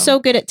 And, you're so. so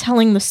good at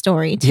telling the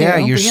story too. Yeah,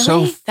 you're so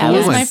Really? That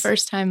was my fluent.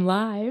 first time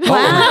live.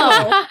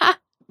 Wow.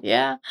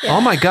 Yeah.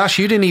 Oh my gosh,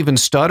 you didn't even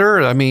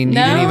stutter. I mean, you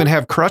didn't No. even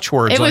have crutch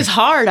words. It was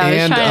hard. I was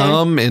and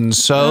trying to. and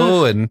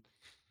so and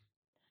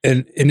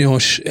And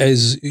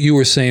as you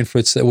were saying,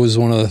 Fritz, that was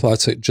one of the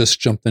thoughts that just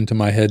jumped into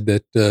my head,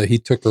 that he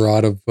took her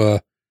out of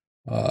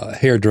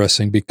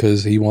hairdressing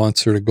because he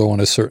wants her to go in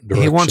a certain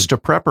direction. he wants to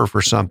prep her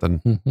for something,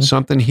 Mhm.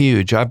 something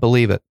huge. I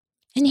believe it.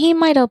 And he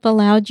might have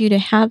allowed you to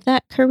have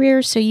that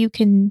career so you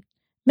can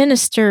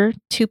minister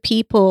to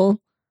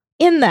people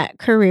in that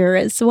career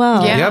as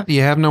well. Yeah. Yep,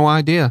 you have no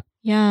idea.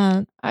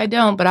 Yeah. I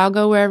don't, but I'll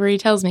go wherever he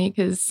tells me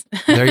because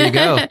There you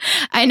go.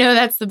 I know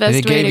that's the best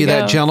And he way gave to you go.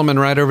 that gentleman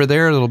right over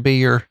there. That'll be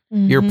your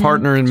Mhm.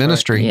 partner in That's right.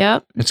 ministry.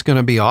 Yep. It's going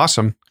to be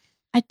awesome.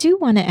 I do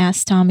want to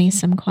ask Tommy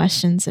some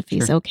questions if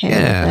he's Sure. okay. Yeah.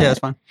 With Yeah, that. that's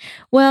fine.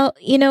 Well,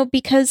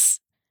 because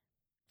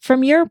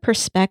from your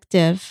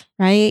perspective,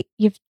 right,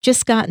 you've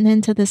just gotten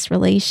into this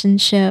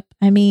relationship.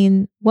 I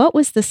mean, what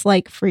was this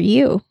like for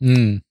you?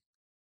 Mm.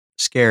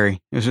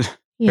 scary. It was just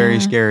very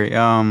scary.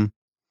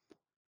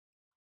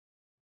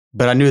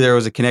 But I knew there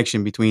was a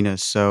connection between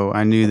us, so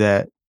I knew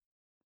that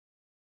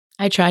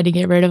I tried to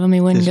get rid of him.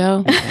 He wouldn't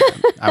go.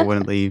 I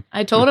wouldn't leave.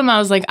 I told him, I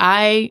was like,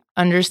 I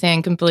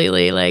understand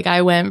completely. Like,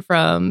 I went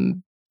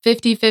from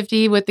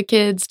 50-50 with the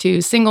kids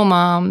to single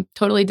mom,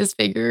 totally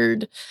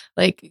disfigured.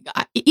 Like,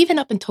 even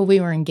up until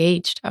we were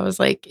engaged, I was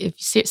like,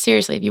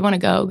 seriously, if you want to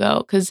go, go.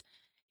 Because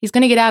he's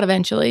going to get out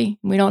eventually.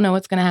 We don't know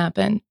what's going to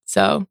happen.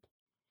 So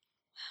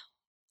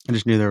I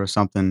just knew there was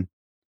something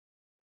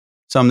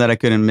that I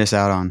couldn't miss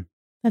out on.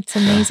 That's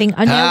amazing.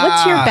 Now,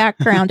 what's your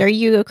background? Are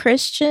you a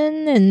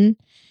Christian? And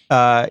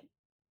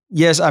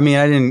yes, I mean,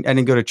 I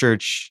didn't go to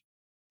church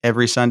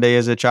every Sunday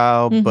as a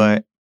child,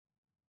 but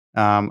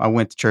I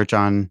went to church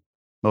on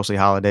mostly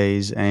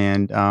holidays,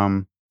 and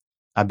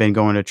I've been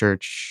going to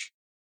church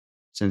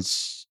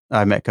since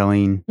I met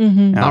Colleen.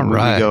 All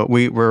right.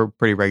 We were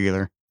pretty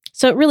regular.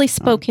 So it really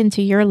spoke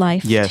into your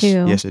life too.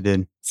 Yes, it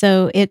did.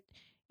 So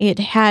it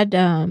had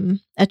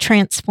a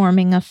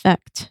transforming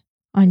effect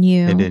on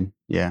you. It did,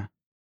 yeah.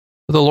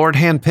 The Lord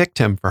handpicked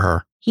him for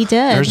her. He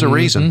did. There's a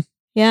reason.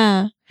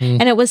 Yeah.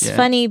 And it was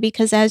funny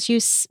because as you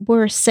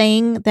were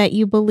saying that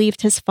you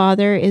believed his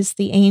father is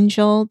the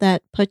angel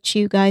that put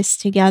you guys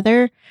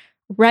together,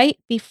 right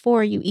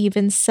before you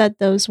even said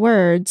those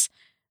words,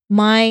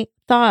 my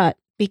thought,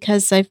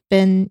 because I've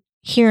been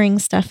hearing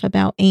stuff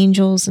about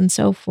angels and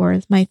so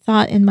forth, my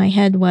thought in my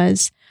head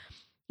was,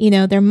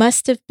 there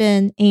must have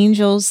been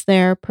angels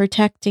there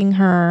protecting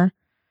her,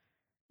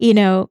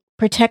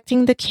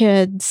 protecting the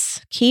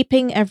kids,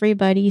 keeping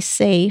everybody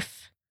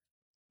safe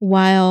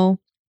while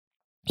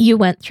you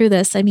went through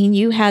this. I mean,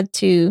 you had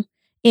to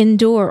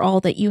endure all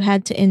that you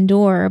had to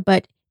endure,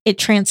 but it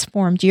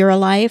transformed your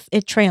life.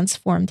 It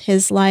transformed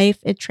his life.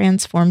 It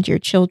transformed your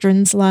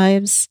children's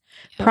lives.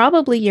 Yep.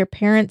 Probably your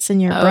parents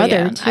and your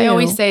brother, too. I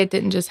always say it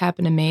didn't just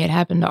happen to me. It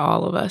happened to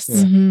all of us.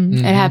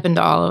 It happened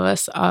to all of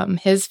us.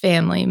 His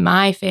family,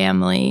 my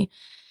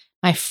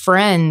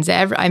friends,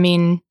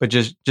 But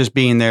just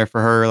being there for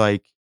her,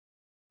 like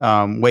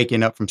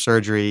waking up from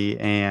surgery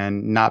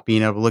and not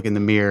being able to look in the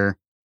mirror,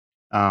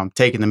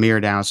 taking the mirror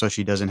down so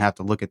she doesn't have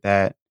to look at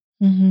that.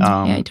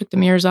 He took the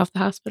mirrors off the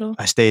hospital.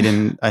 I stayed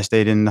in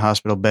the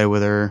hospital bed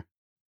with her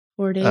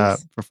 4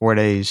 days. For 4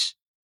 days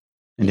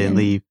and didn't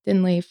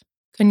leave.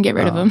 Couldn't get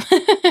rid of him.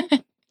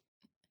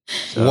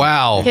 So,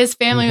 wow. His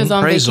family was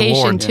on Praise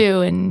vacation too,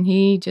 and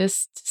he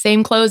just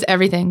same clothes,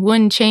 everything.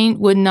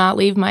 Would not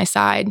leave my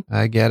side.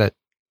 I get it.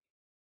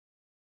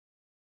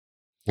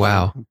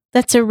 Wow.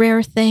 That's a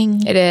rare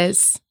thing. It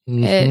is.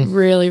 It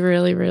really,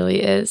 really,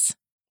 really is.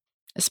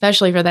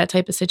 Especially for that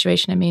type of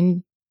situation. I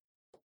mean,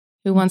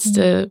 who wants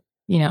to,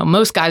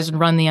 most guys would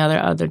run the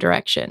other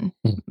direction.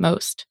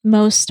 Most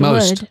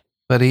would.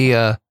 But he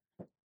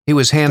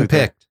was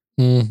handpicked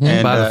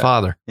by the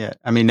Father. Yeah.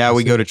 I mean, now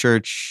we go to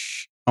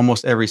church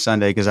almost every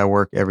Sunday because I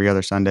work every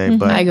other Sunday.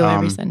 But I go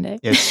every Sunday.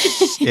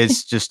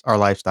 It's just our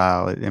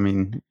lifestyle. I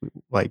mean,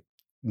 like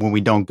when we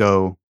don't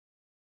go,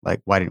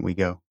 like, why didn't we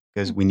go?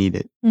 Because we need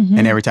it.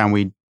 And every time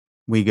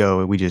we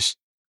go, we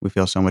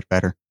feel so much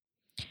better.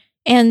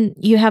 And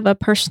you have a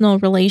personal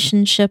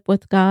relationship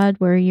with God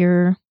where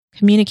you're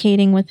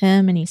communicating with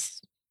him and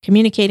he's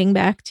communicating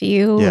back to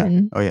you. Yeah.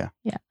 And, yeah.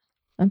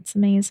 That's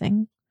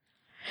amazing.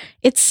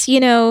 It's,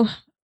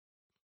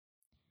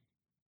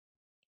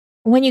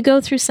 when you go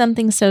through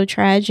something so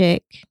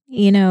tragic,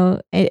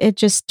 it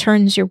just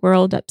turns your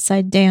world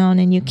upside down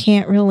and you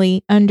can't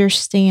really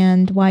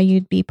understand why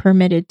you'd be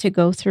permitted to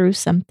go through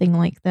something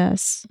like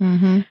this.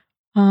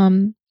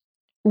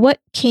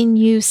 What can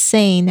you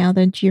say now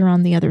that you're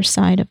on the other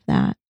side of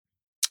that?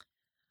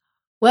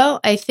 Well,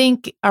 I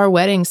think our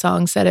wedding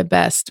song said it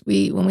best.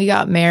 When we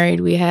got married,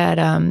 we had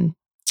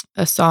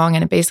a song,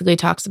 and it basically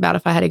talks about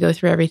if I had to go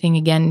through everything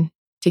again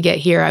to get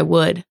here, I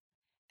would.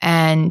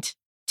 And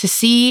to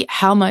see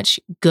how much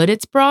good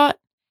it's brought,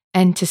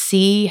 and to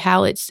see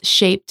how it's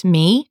shaped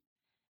me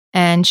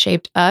and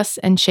shaped us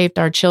and shaped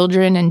our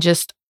children and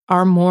just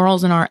our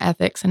morals and our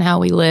ethics and how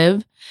we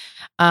live,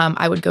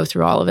 I would go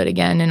through all of it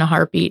again in a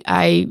heartbeat.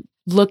 I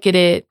look at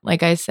it,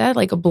 like I said,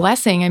 like a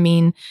blessing. I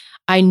mean,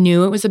 I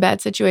knew it was a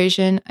bad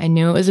situation. I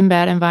knew it was a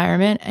bad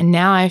environment. And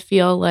now I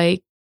feel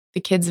like the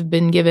kids have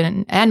been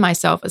given, and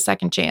myself, a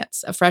second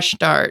chance, a fresh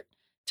start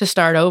to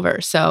start over.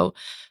 So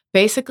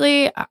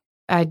basically,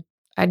 I'd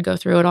go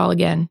through it all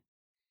again.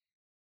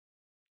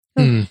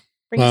 Brings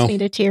me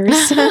to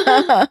tears.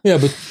 Yeah,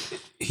 but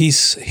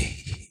he's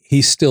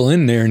still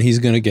in there and he's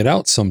going to get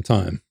out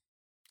sometime.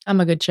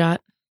 I'm a good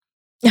shot.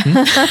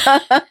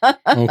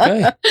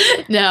 Okay.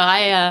 No,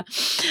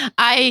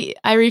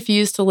 I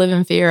refuse to live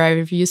in fear. I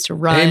refuse to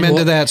run. Amen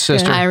to that,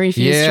 sister. I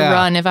refuse to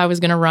run. If I was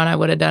going to run, I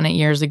would have done it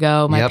years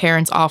ago. My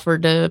parents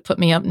offered to put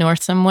me up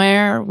north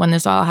somewhere when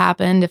this all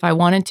happened if I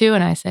wanted to,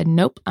 and I said,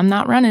 nope, I'm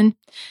not running.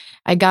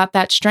 I got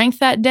that strength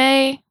that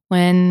day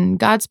when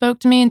God spoke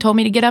to me and told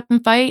me to get up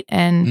and fight,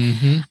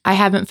 and I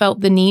haven't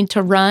felt the need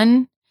to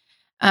run.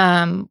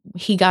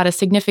 He got a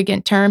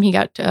significant term. He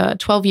got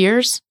 12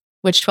 years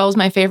which 12 is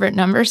my favorite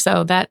number.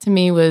 So that to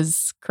me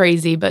was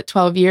crazy. But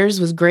 12 years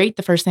was great.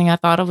 The first thing I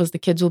thought of was the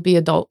kids will be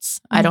adults.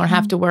 I don't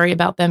have to worry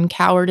about them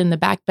cowered in the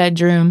back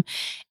bedroom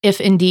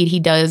if indeed he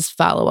does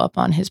follow up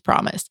on his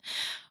promise,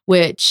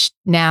 which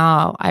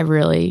now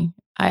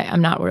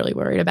I'm not really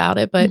worried about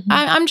it, but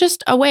I'm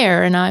just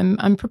aware and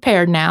I'm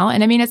prepared now.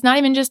 And I mean, it's not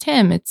even just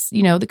him. It's,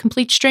 the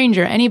complete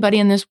stranger, anybody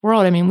in this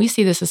world. I mean, we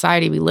see the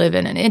society we live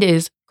in and it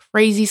is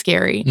crazy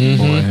scary.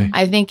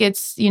 I think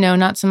it's,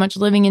 not so much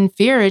living in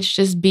fear. It's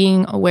just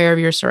being aware of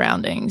your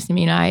surroundings. I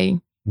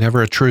mean,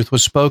 never a truth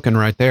was spoken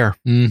right there.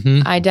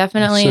 I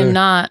definitely am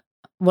not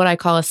what I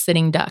call a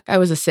sitting duck. I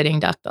was a sitting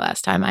duck the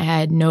last time. I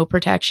had no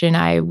protection.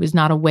 I was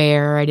not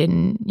aware. I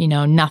didn't,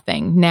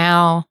 nothing.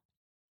 Now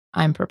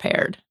I'm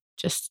prepared.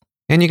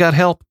 And you got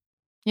help.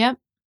 Yep.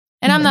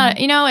 And I'm not,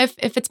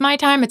 if it's my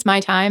time, it's my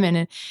time.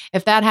 And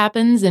if that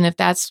happens and if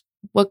that's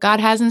what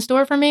God has in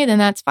store for me, then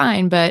that's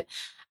fine. But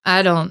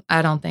I don't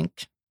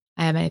think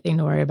I have anything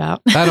to worry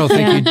about. I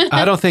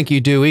don't think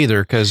you do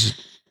either. Cause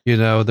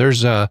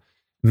there's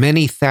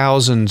many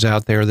thousands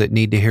out there that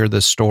need to hear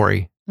this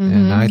story.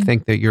 And I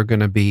think that you're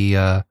going to be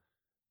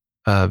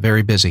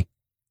very busy.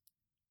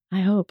 I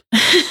hope.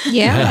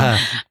 Yeah.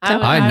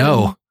 I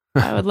know.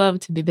 I would love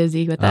to be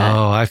busy with that.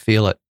 Oh, I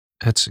feel it.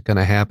 That's going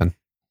to happen.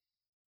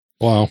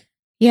 Wow.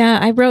 Yeah,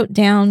 I wrote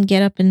down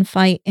 "get up and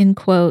fight" in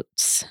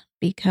quotes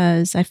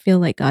because I feel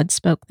like God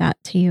spoke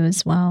that to you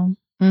as well.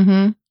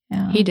 Yeah.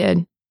 He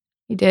did.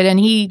 And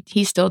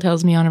he still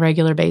tells me on a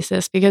regular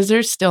basis because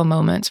there's still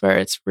moments where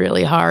it's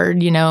really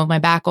hard. My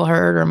back will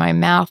hurt or my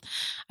mouth.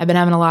 I've been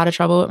having a lot of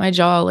trouble with my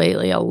jaw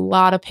lately, a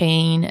lot of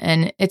pain.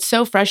 And it's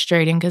so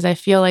frustrating because I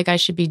feel like I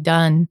should be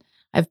done.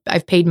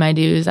 I've paid my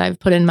dues. I've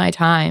put in my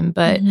time,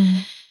 but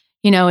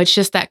it's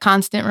just that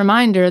constant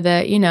reminder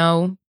that,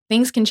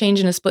 things can change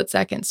in a split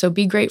second. So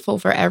be grateful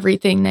for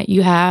everything that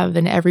you have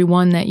and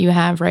everyone that you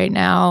have right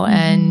now.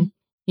 And,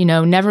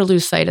 never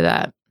lose sight of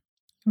that.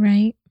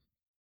 Right.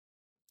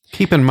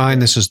 Keep in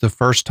mind, this is the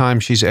first time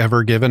she's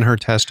ever given her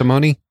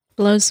testimony.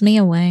 Blows me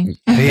away.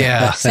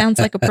 Yeah. Sounds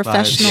like a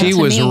professional. She to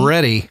was me.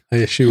 ready.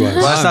 Yeah, she was.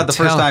 Well, that's not the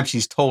first time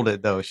she's told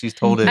it, though. She's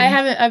told it.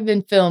 I've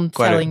been filmed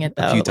telling it,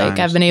 though. Like,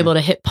 I've been able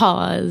to hit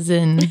pause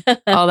and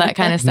all that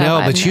kind of stuff.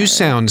 No, but you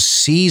sound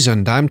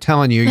seasoned. I'm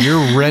telling you,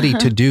 you're ready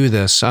to do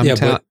this.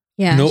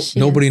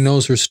 Nobody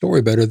knows her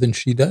story better than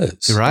she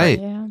does.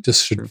 Right. Yeah.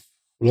 Just should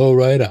flow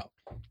right out.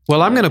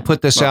 Well, I'm going to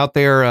put this out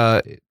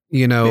there.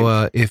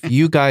 If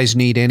you guys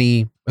need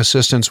any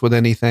assistance with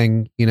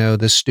anything,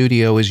 the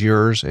studio is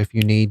yours. If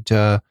you need,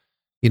 I've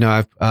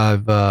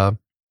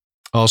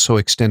also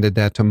extended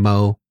that to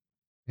Mo.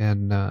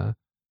 And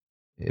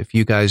if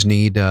you guys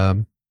need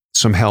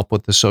some help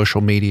with the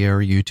social media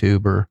or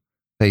YouTube or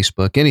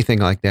Facebook, anything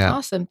like that.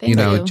 Awesome. Thank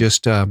you.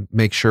 Just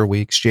make sure we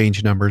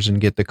exchange numbers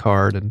and get the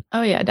card. And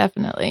oh, yeah,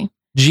 definitely.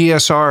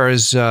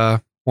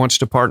 GSR wants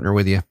to partner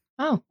with you.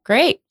 Oh,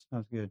 great.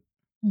 Sounds good.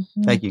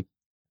 Thank you.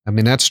 I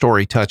mean, that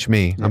story touched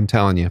me. I'm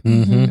telling you.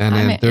 Mm-hmm. And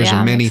then there's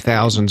many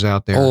thousands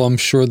out there. Oh, I'm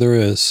sure there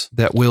is.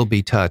 That will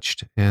be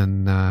touched.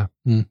 And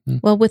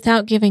well,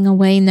 without giving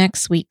away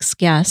next week's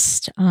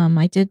guest,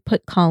 I did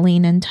put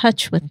Colleen in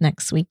touch with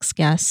next week's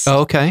guest.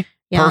 Oh, okay.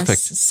 Yes, perfect.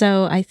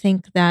 So I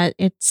think that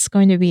it's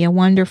going to be a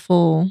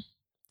wonderful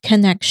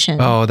connection.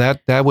 Oh,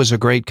 that was a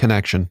great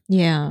connection.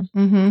 Yeah.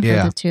 Mm-hmm.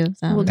 Yeah. For the two of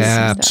them. We'll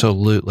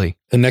absolutely.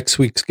 The next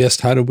week's guest,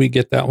 how did we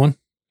get that one?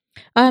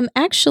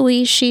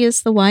 Actually, she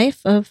is the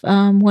wife of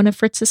one of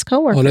Fritz's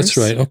coworkers. Oh, that's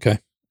right. Okay.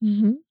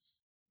 Mm-hmm.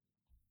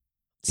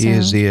 He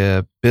is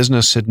the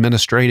business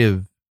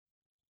administrative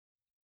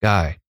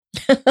guy.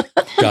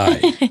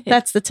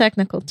 That's the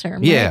technical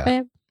term. Yeah.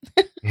 Right,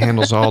 babe? He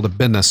handles all the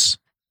business,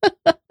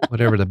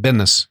 whatever the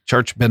business,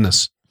 church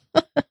business.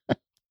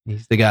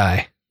 He's the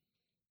guy.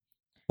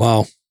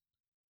 Wow.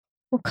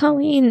 Well,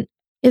 Colleen,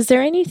 is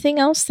there anything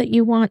else that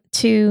you want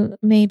to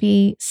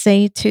maybe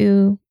say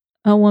to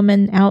a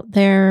woman out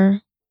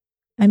there?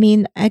 I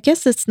mean, I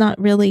guess it's not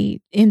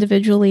really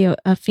individually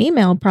a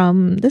female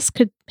problem. This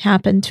could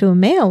happen to a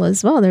male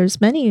as well.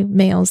 There's many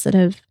males that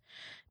have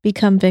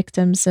become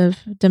victims of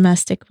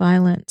domestic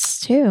violence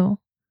too.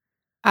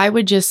 I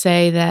would just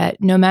say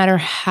that no matter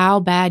how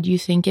bad you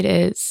think it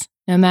is,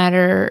 no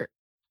matter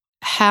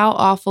how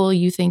awful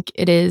you think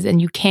it is,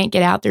 and you can't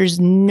get out, there's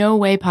no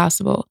way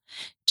possible.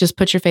 Just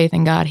put your faith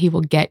in God. He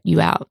will get you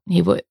out.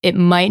 It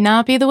might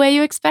not be the way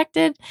you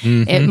expected.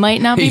 Mm-hmm. It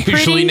might not be pretty.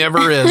 Usually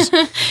never is.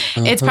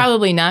 It's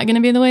probably not going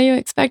to be the way you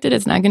expected.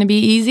 It's not going to be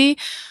easy,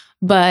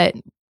 but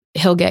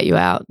He'll get you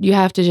out. You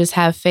have to just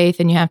have faith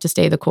and you have to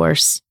stay the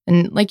course.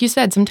 And like you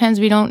said, sometimes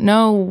we don't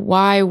know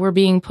why we're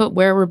being put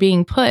where we're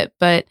being put,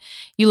 but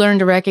you learn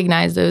to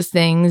recognize those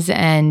things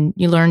and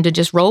you learn to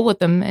just roll with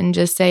them and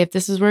just say, if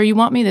this is where you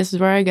want me, this is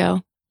where I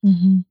go.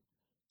 Mm-hmm.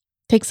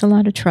 Takes a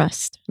lot of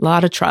trust. A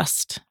lot of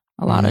trust.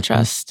 A lot of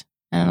trust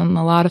and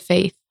a lot of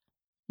faith.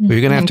 Well,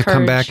 you're going to have to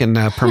come back and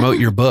promote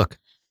your book.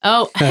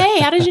 Oh, hey,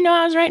 how did you know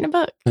I was writing a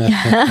book?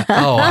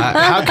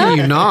 How can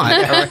you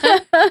not?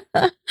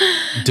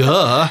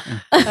 Duh.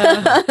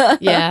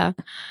 Yeah.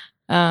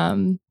 I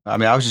mean,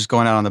 I was just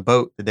going out on the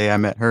boat the day I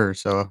met her.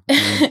 So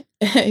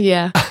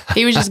Yeah.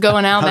 He was just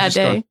going out that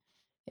day.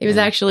 He was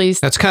actually.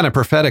 That's kind of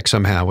prophetic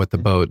somehow with the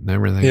boat and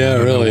everything. Yeah,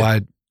 really.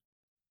 Why,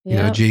 you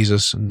know,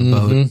 Jesus and the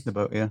boat. The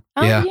boat, yeah.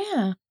 Oh, Yeah.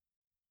 yeah.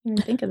 I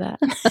didn't think of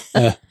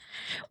that.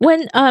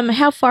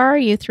 How far are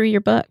you through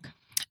your book?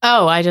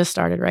 Oh, I just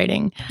started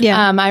writing.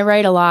 Yeah. I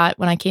write a lot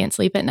when I can't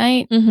sleep at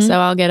night. Mhm. So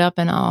I'll get up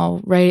and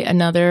I'll write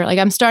another. Like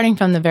I'm starting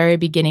from the very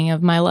beginning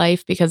of my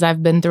life because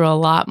I've been through a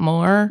lot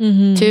more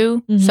Mhm.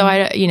 too. Mhm. So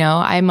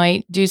I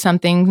might do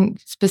something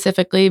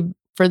specifically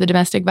for the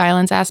domestic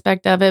violence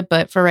aspect of it.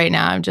 But for right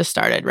now, I've just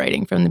started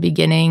writing from the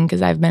beginning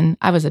because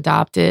I was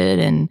adopted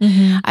and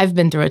Mhm. I've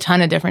been through a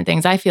ton of different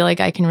things. I feel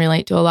like I can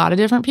relate to a lot of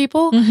different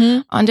people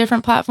Mhm. on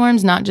different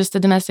platforms, not just the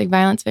domestic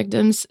violence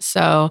victims.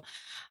 So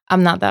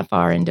I'm not that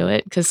far into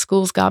it because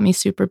school's got me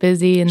super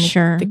busy and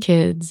Sure. the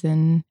kids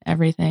and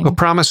everything. Well,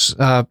 promise,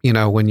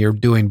 when you're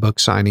doing book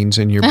signings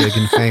and you're big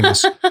and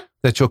famous,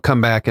 that you'll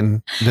come back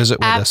and visit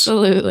with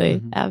Absolutely.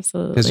 Mhm.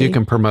 Absolutely. us. Because you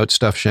can promote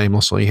stuff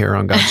shamelessly here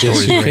on God Yes,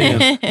 Stories you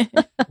Radio. can.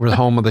 We're the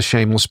home of the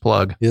shameless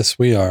plug. Yes,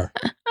 we are.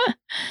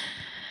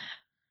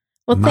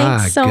 Well, My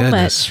thanks so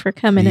goodness. much for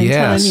coming and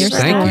telling Yes, your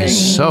story. thank you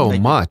so Thank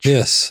you. much.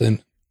 Yes, and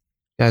You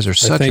guys are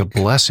such a think-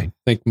 blessing.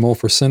 thank Mo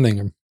for sending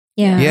them.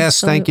 Yeah. Yes,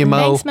 thank you,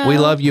 Mo. Thanks, Mo. We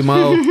love you,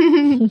 Mo.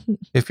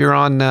 If you're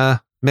on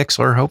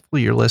Mixler,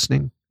 hopefully you're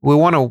listening. We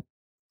want to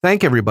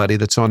thank everybody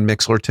that's on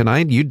Mixler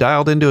tonight. You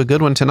dialed into a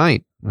good one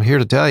tonight. I'm here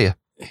to tell you.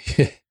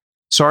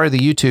 Sorry the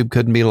YouTube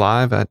couldn't be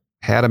live. I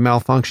had a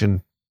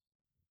malfunction.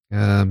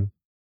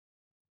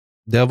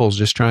 Devil's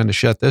just trying to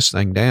shut this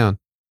thing down.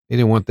 He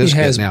didn't want this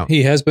getting out.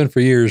 He has been for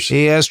years.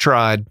 He has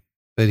tried,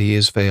 but he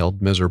has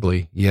failed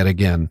miserably yet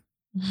again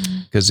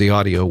because the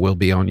audio will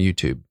be on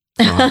YouTube.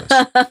 Promise.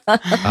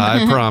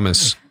 I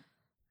promise.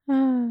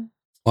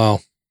 Wow.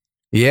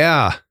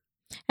 Yeah.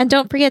 And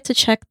don't forget to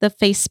check the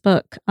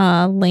Facebook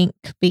link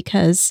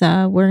because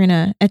we're going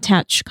to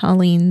attach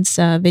Colleen's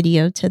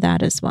video to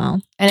that as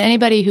well. And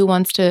anybody who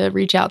wants to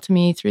reach out to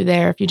me through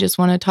there, if you just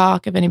want to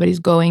talk, if anybody's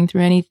going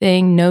through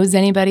anything, knows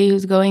anybody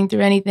who's going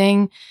through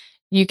anything,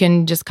 you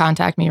can just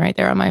contact me right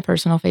there on my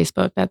personal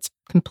Facebook. That's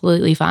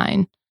completely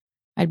fine.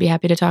 I'd be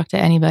happy to talk to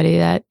anybody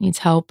that needs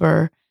help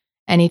or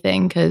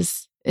anything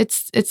because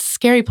it's a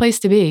scary place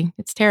to be.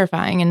 It's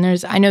terrifying.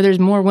 And I know there's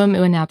more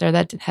women out there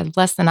that had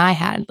less than I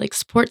had, like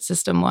support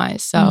system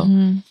wise. So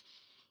Mhm.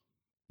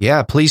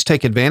 Yeah. Please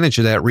take advantage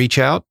of that. Reach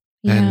out.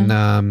 Yeah.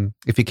 And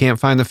if you can't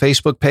find the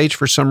Facebook page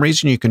for some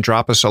reason, you can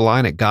drop us a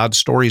line at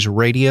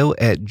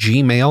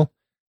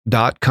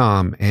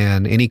godstoriesradio@gmail.com.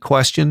 And any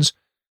questions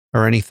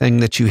or anything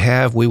that you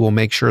have, we will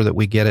make sure that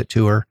we get it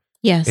to her.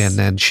 Yes. And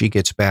then she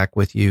gets back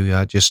with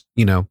you. Just,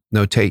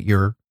 notate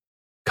your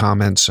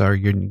comments or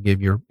you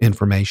give your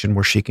information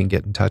where she can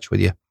get in touch with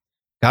you.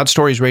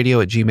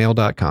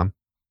 godstoriesradio@gmail.com.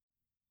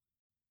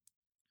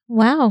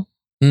 Wow.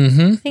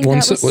 Mm-hmm. I think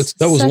that was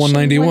that was session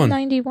 191.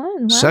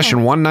 191. Wow.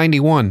 Session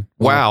 191.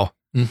 Wow.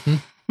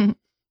 Mm-hmm.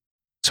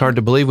 It's hard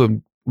to believe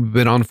we've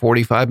been on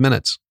 45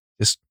 minutes.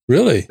 Just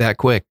Really? that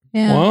quick.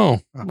 Yeah.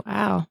 Wow.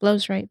 wow.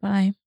 Blows right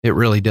by. It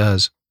really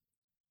does.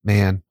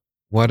 Man,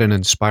 what an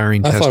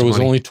inspiring I testimony. thought it was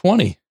only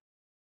 20.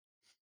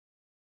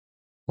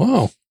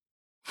 Wow.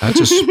 That's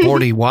a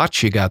sporty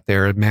watch you got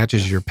there. It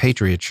matches your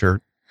Patriot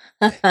shirt.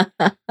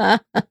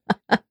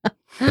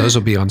 Those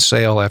will be on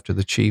sale after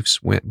the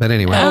Chiefs win. But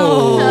anyway.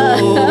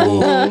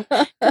 Oh.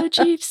 Go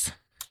Chiefs.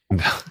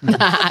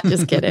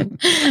 Just kidding.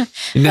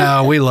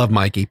 No, we love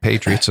Mikey,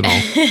 Patriots and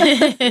all.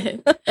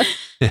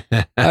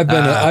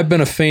 I've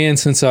been a fan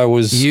since I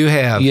was You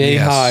have. yay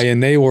yes. high,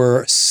 and they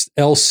were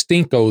El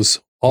Stinkos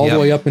all Yep. the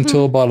way up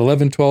until about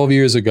 11, 12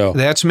 years ago.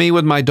 That's me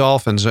with my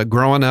Dolphins.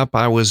 Growing up,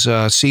 I was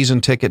a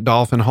season ticket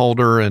Dolphin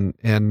holder, and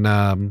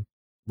I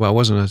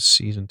wasn't a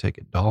season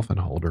ticket Dolphin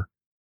holder.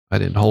 I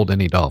didn't hold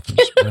any Dolphins.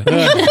 But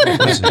I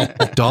was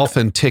a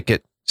Dolphin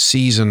ticket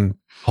season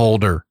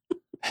holder,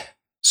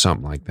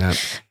 something like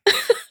that.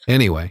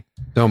 Anyway,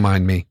 don't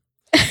mind me.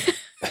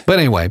 But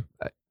anyway,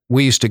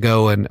 we used to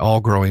go and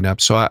all growing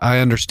up, so I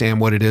understand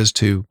what it is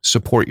to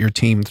support your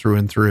team through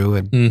and through.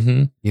 And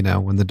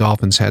Mm-hmm. when the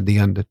Dolphins had the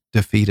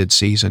undefeated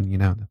season,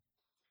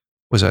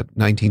 was that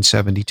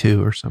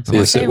 1972 or something?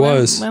 Yes, like it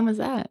was. When was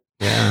that?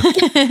 Yeah.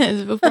 It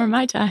was before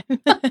my time.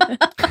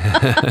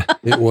 that.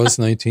 It was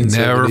 1972.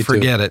 Never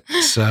forget it.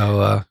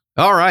 So,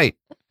 all right.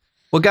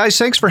 Well, guys,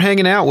 thanks for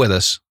hanging out with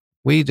us.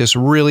 We just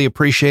really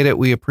appreciate it.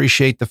 We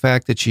appreciate the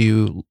fact that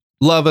you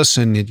love us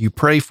and that you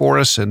pray for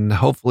us, and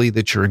hopefully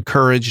that you're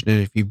encouraged.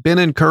 And if you've been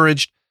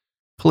encouraged,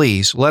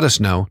 please let us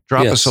know.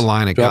 Drop Yes, us a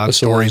line at drop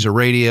us a line.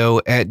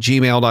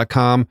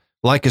 godstoriesradio@gmail.com.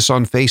 Like us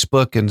on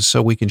Facebook, and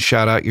so we can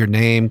shout out your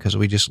name because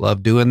we just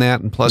love doing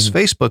that. And plus,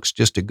 Facebook's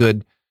just a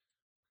good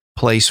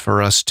place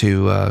for us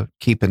to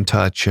keep in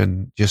touch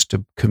and just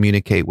to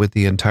communicate with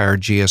the entire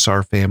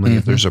GSR family.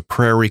 If Mhm. there's a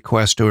prayer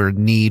request or a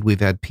need, we've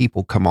had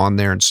people come on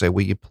there and say,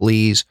 will you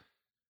please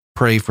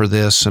pray for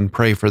this and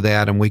pray for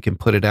that? And we can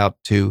put it out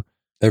to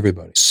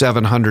Everybody.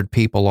 700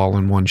 people all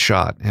in one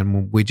shot.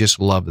 And we just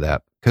love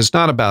that because it's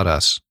not about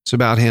us. It's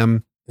about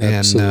him.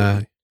 Absolutely.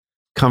 And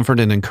comfort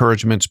and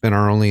encouragement's been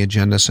our only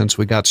agenda since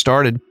we got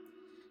started.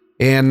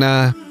 And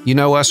you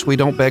know us, we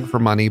don't beg for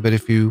money, but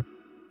if you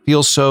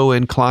feel so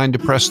inclined to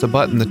press the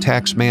button, the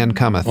tax man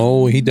cometh.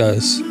 Oh, he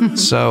does.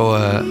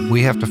 So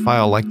we have to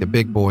file like the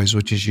big boys,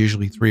 which is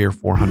usually $300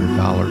 or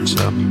 $400.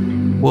 So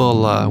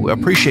we'll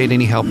appreciate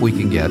any help we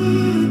can get.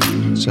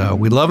 So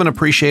we love and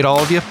appreciate all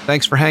of you.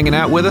 Thanks for hanging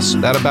out with us.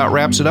 That about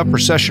wraps it up for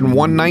session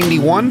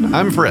 191.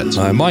 I'm Fritz.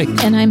 I'm Mike.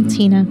 And I'm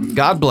Tina.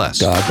 God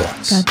bless. God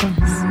bless. God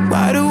bless.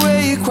 Wide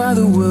awake while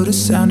the world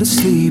is sound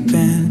asleep,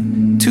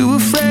 and too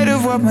afraid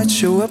of what might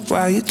show up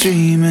while you're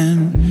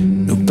dreaming.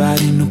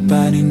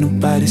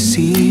 Nobody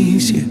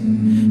sees you.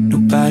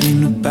 Nobody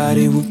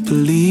will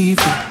believe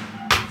you.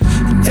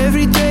 And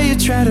every day you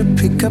try to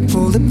pick up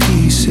all the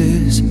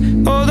pieces,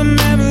 all the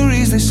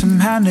memories that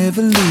somehow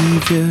never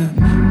leave you.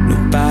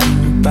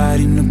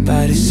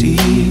 Nobody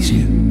sees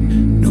you.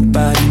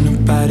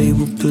 Nobody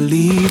will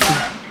believe you.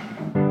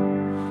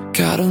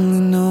 God only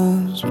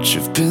knows what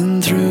you've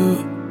been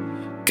through.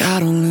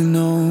 God only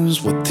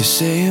knows what they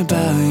say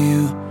about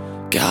you.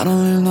 God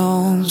only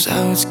knows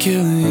how it's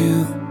killing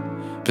you.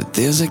 But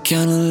there's a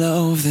kind of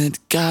love that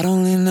God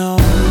only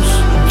knows.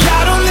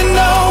 God only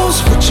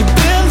knows what you've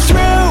been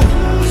through.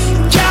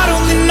 God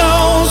only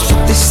knows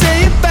what they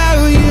say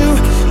about you.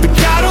 But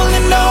God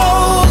only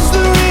knows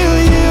the real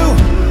you.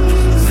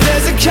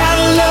 There's a kind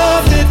of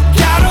love that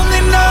God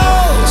only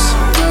knows.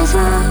 There's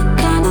a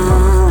kind of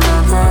love.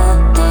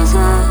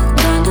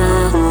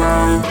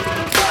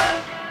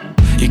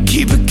 You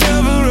keep a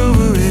cover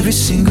over every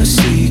single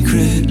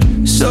secret,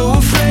 so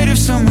afraid if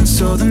someone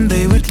saw them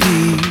they would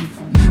leave.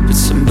 But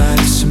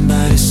somebody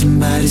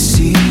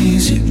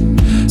sees you.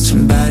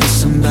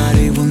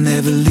 Somebody will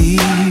never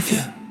leave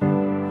you.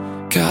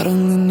 God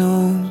only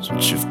knows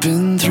what you've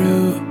been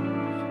through.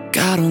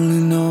 God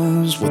only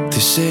knows what they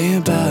say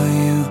about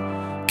you.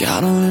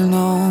 God only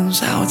knows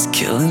how it's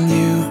killing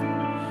you.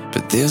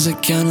 But there's a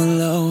kind of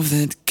love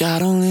that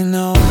God only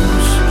knows.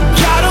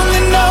 God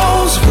only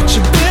knows what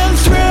you've been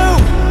through.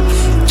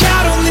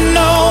 God only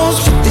knows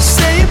what they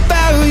say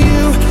about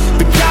you.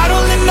 But God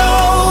only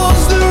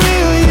knows the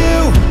real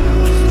you.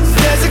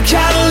 There's a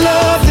kind of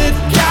love that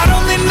God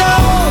only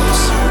knows.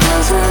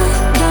 There's a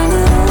kind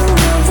of love.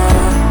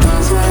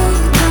 There's a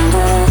kind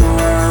of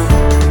love.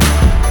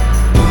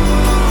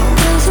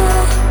 There's a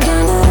kind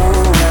of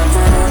love.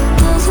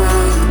 There's a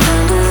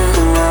kind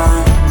of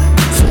love.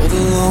 For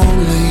the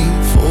lonely,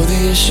 for the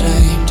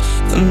ashamed,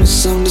 the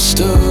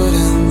misunderstood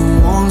and the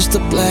ones to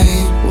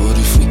blame. What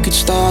if we could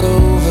start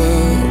over?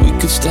 We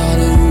could start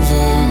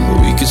over.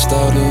 We could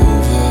start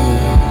over.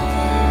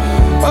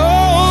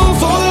 Oh,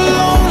 for the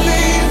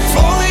lonely,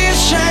 for the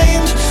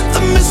ashamed,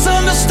 the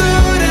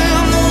misunderstood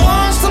and the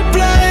ones to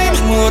blame.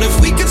 What if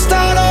we could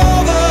start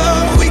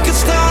over? We could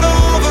start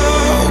over.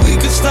 We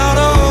could start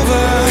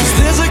over. 'Cause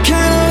there's a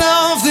kind of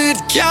love that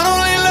God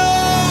only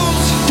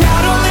knows.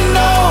 God only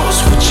knows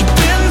what you've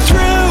been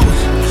through.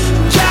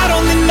 God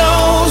only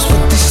knows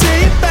what they say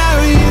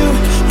about you.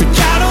 But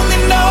God only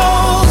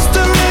knows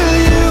the real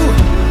you.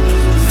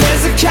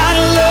 There's a kind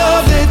of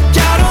love that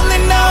God only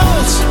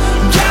knows.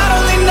 God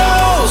only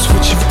knows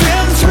what you've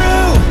been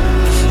through.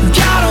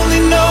 God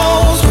only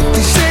knows what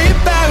they say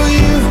about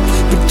you.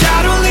 But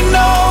God only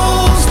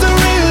knows the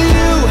real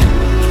you.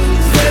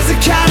 There's a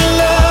kind of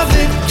love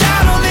that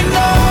God only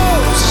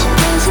knows.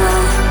 There's a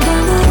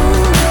kind of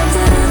love. There's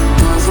a kind of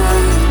love. There's a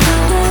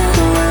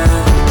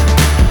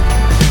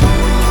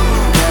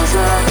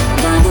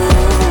kind of love.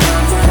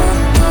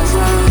 There's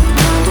a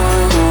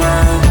kind of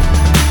love.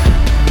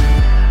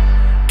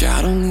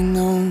 God only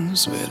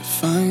knows where to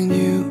find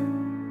you.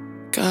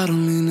 God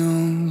only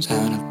knows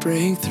how to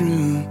break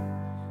through.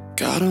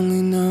 God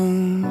only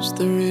knows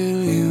the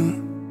real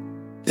you.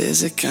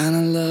 There's a kind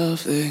of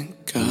love that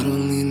God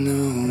only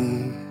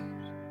knows.